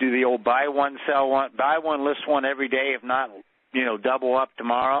used to do the old buy one, sell one, buy one, list one every day, if not, double up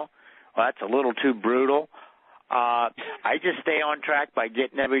tomorrow. Well, that's a little too brutal. I just stay on track by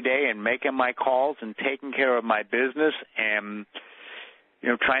getting every day and making my calls and taking care of my business and,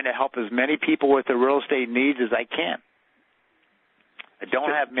 trying to help as many people with their real estate needs as I can. I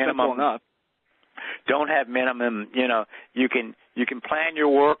don't have minimum. Simple enough. Don't have minimum. You can You can plan your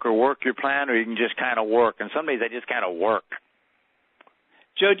work or work your plan, or you can just kind of work. And some days I just kind of work.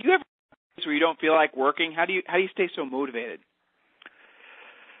 Joe, do you ever days where you don't feel like working? How do you stay so motivated?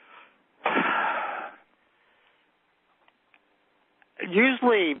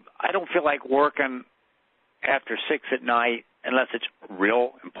 Usually I don't feel like working after 6 at night unless it's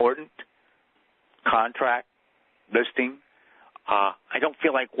real important, contract, listing. I don't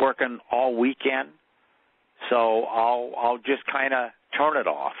feel like working all weekend, so I'll just kind of turn it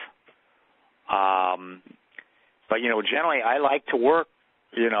off. But, generally I like to work,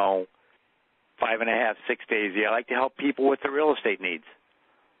 5.5, 6 days a year. I like to help people with their real estate needs.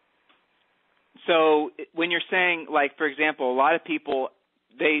 So when you're saying, like, for example, a lot of people,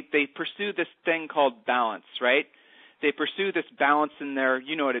 they pursue this thing called balance, right? They pursue this balance in their,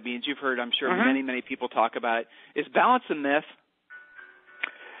 you know what it means. You've heard, I'm sure, many, many people talk about it. Is balance a myth?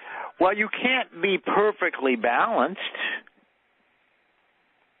 Well, you can't be perfectly balanced.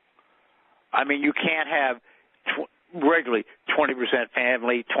 I mean, you can't have regularly 20%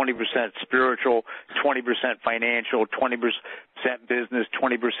 family, 20% spiritual, 20% financial, 20% business,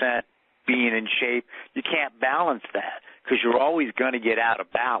 20% being in shape. You can't balance that because you're always going to get out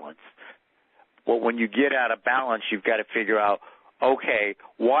of balance. Well, when you get out of balance, you've got to figure out, okay,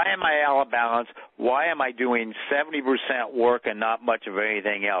 why am I out of balance? Why am I doing 70% work and not much of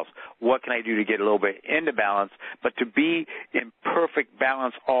anything else? What can I do to get a little bit into balance? But to be in perfect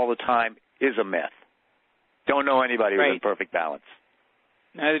balance all the time is a myth. Don't know anybody who's in perfect balance.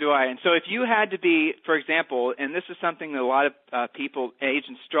 Neither do I. And so if you had to be, for example, and this is something that a lot of people,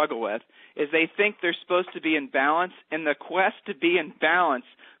 agents struggle with, is they think they're supposed to be in balance, and the quest to be in balance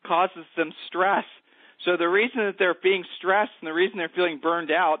causes them stress. So the reason that they're being stressed and the reason they're feeling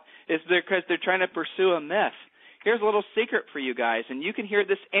burned out is because they're trying to pursue a myth. Here's a little secret for you guys, and you can hear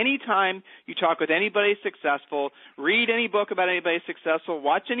this anytime you talk with anybody successful, read any book about anybody successful,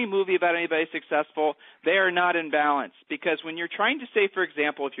 watch any movie about anybody successful. They are not in balance because when you're trying to say, for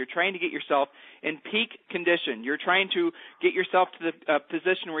example, if you're trying to get yourself in peak condition, you're trying to get yourself to the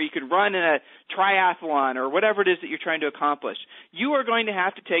position where you can run in a triathlon or whatever it is that you're trying to accomplish, you are going to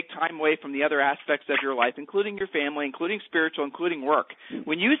have to take time away from the other aspects of your life, including your family, including spiritual, including work.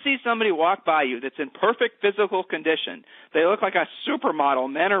 When you see somebody walk by you that's in perfect physical condition, they look like a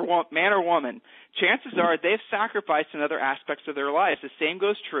supermodel, man or woman, chances are they've sacrificed in other aspects of their lives. The same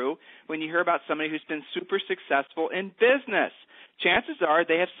goes true when you hear about somebody who's been super successful in business. Chances are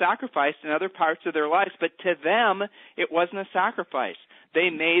they have sacrificed in other parts of their lives, but to them, it wasn't a sacrifice. They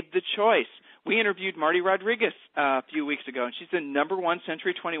made the choice. We interviewed Marty Rodriguez a few weeks ago, and she's the #1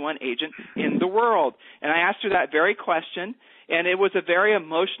 Century 21 agent in the world. And I asked her that very question, and it was a very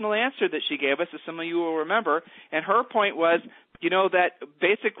emotional answer that she gave us, as some of you will remember. And her point was, that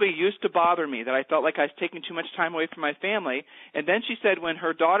basically used to bother me, that I felt like I was taking too much time away from my family. And then she said when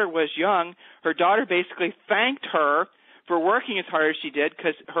her daughter was young, her daughter basically thanked her for working as hard as she did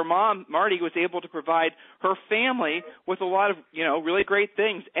because her mom, Marty, was able to provide her family with a lot of, really great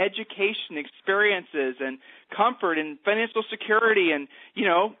things, education, experiences, and comfort and financial security and,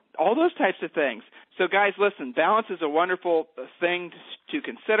 all those types of things. So, guys, listen, balance is a wonderful thing to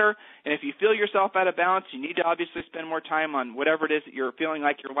consider. And if you feel yourself out of balance, you need to obviously spend more time on whatever it is that you're feeling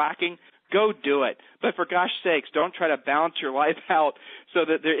like you're lacking. Go do it. But for gosh sakes, don't try to balance your life out so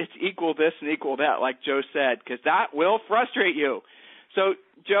that it's equal this and equal that, like Joe said, because that will frustrate you. So,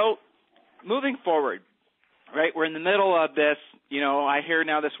 Joe, moving forward, right, we're in the middle of this, I hear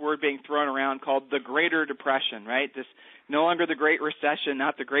now this word being thrown around called the Greater Depression, right? This no longer the Great Recession,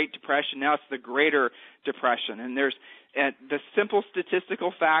 not the Great Depression, now it's the Greater Depression. And there's the simple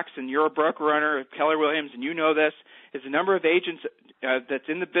statistical facts, and you're a broker owner of Keller Williams, and you know this, is the number of agents that's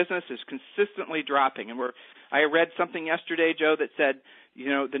in the business is consistently dropping. And I read something yesterday, Joe, that said,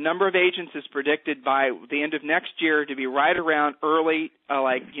 the number of agents is predicted by the end of next year to be right around early,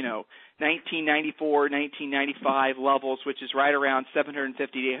 1994, 1995 levels, which is right around 750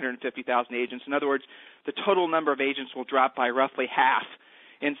 to 850,000 agents. In other words, the total number of agents will drop by roughly half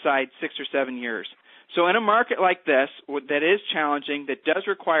inside 6 or 7 years. So in a market like this that is challenging, that does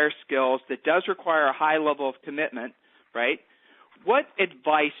require skills, that does require a high level of commitment, right, what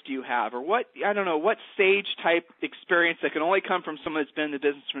advice do you have, or what sage-type experience that can only come from someone that's been in the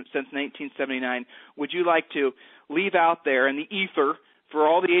business since 1979 would you like to leave out there in the ether for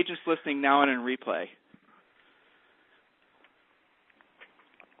all the agents listening now and in replay?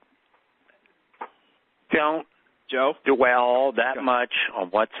 Don't dwell that much on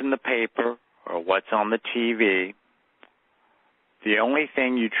what's in the paper or what's on the TV. The only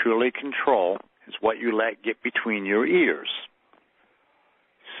thing you truly control is what you let get between your ears.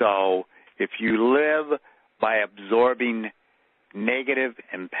 So if you live by absorbing negative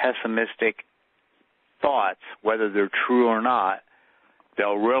and pessimistic thoughts, whether they're true or not,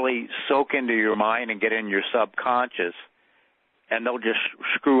 they'll really soak into your mind and get in your subconscious, and they'll just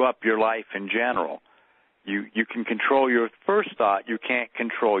screw up your life in general. You can control your first thought. You can't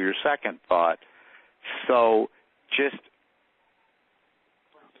control your second thought. So just,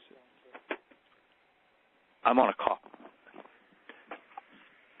 I'm on a call.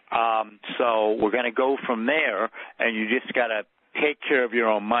 So we're going to go from there, and you just got to take care of your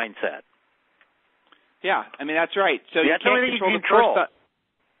own mindset. Yeah, I mean, that's right. So you can't control the first thought.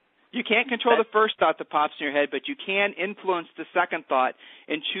 You can't control the first thought that pops in your head, but you can influence the second thought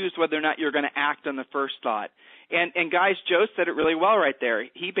and choose whether or not you're going to act on the first thought. And guys, Joe said it really well right there.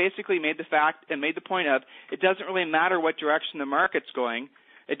 He basically made the point of it doesn't really matter what direction the market's going.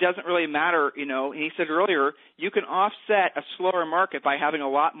 It doesn't really matter, he said earlier, you can offset a slower market by having a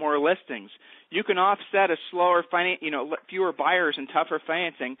lot more listings. You can offset a slower fewer buyers and tougher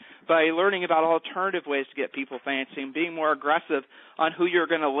financing by learning about alternative ways to get people financing, being more aggressive on who you're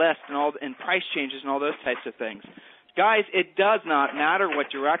going to list and price changes and all those types of things. Guys, it does not matter what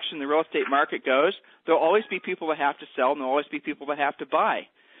direction the real estate market goes. There'll always be people that have to sell, and there'll always be people that have to buy.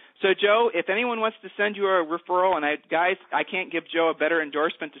 So, Joe, if anyone wants to send you a referral, and I can't give Joe a better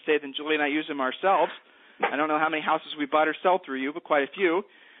endorsement to say than Julie and I use them ourselves. I don't know how many houses we bought or sell through you, but quite a few.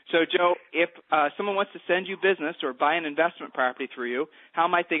 So, Joe, if someone wants to send you business or buy an investment property through you, how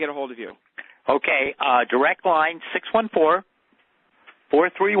might they get a hold of you? Okay, direct line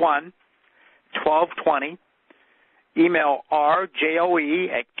 614-431-1220. Email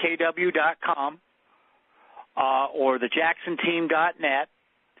rjoe@kw.com or thejacksonteam.net.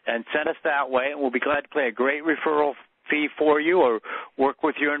 And send us that way, and we'll be glad to pay a great referral fee for you or work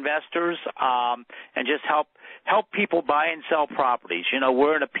with your investors and just help people buy and sell properties.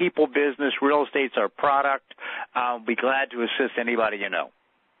 We're in a people business. Real estate's our product. We'll be glad to assist anybody you know.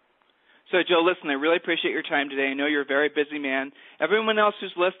 So, Joe, listen, I really appreciate your time today. I know you're a very busy man. Everyone else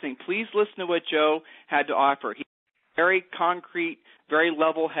who's listening, please listen to what Joe had to offer. He's very concrete, very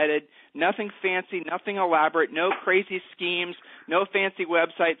level-headed, nothing fancy, nothing elaborate, no crazy schemes, no fancy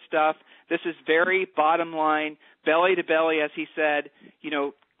website stuff. This is very bottom line, belly to belly, as he said,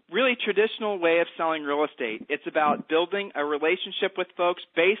 really traditional way of selling real estate. It's about building a relationship with folks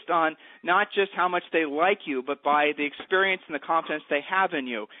based on not just how much they like you, but by the experience and the confidence they have in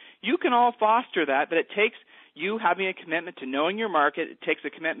you. You can all foster that, but it takes you having a commitment to knowing your market. It takes a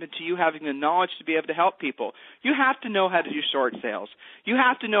commitment to you having the knowledge to be able to help people. You have to know how to do short sales. You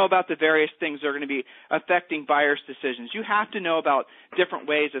have to know about the various things that are going to be affecting buyers' decisions. You have to know about different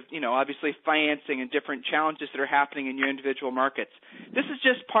ways of, obviously financing and different challenges that are happening in your individual markets. This is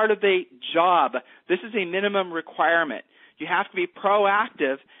just part of the job. This is a minimum requirement. You have to be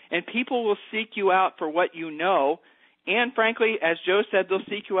proactive, and people will seek you out for what you know. And frankly, as Joe said, they'll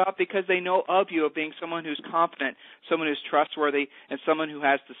seek you out because they know of you of being someone who's confident, someone who's trustworthy, and someone who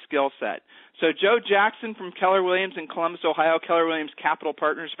has the skill set. So Joe Jackson from Keller Williams in Columbus, Ohio, Keller Williams Capital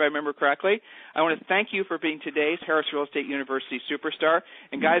Partners, if I remember correctly. I want to thank you for being today's Harris Real Estate University Superstar.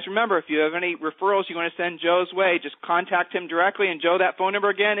 And guys, remember, if you have any referrals you want to send Joe's way, just contact him directly. And Joe, that phone number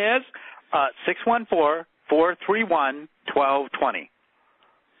again is? 614-431-1220.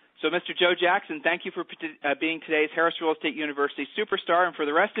 So, Mr. Joe Jackson, thank you for being today's Harris Real Estate University Superstar. And for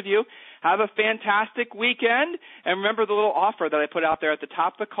the rest of you, have a fantastic weekend. And remember the little offer that I put out there at the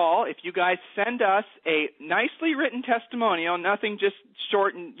top of the call. If you guys send us a nicely written testimonial, nothing just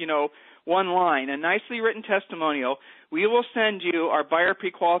short and, one line, a nicely written testimonial, we will send you our buyer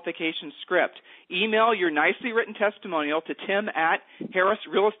pre-qualification script. Email your nicely written testimonial to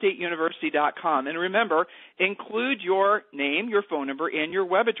tim@harrisrealestateuniversity.com. And remember, include your name, your phone number, and your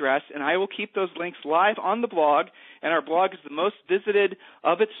web address, and I will keep those links live on the blog. And our blog is the most visited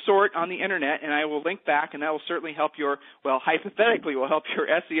of its sort on the Internet, and I will link back, and that will certainly help hypothetically will help your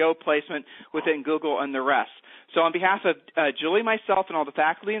SEO placement within Google and the rest. So on behalf of Julie, myself, and all the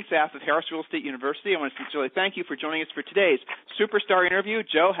faculty and staff of Harris Real Estate University, I want to sincerely thank you for joining us for today's Superstar interview.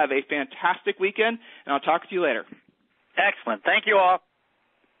 Joe, have a fantastic weekend, and I'll talk to you later. Excellent. Thank you all.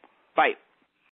 Bye.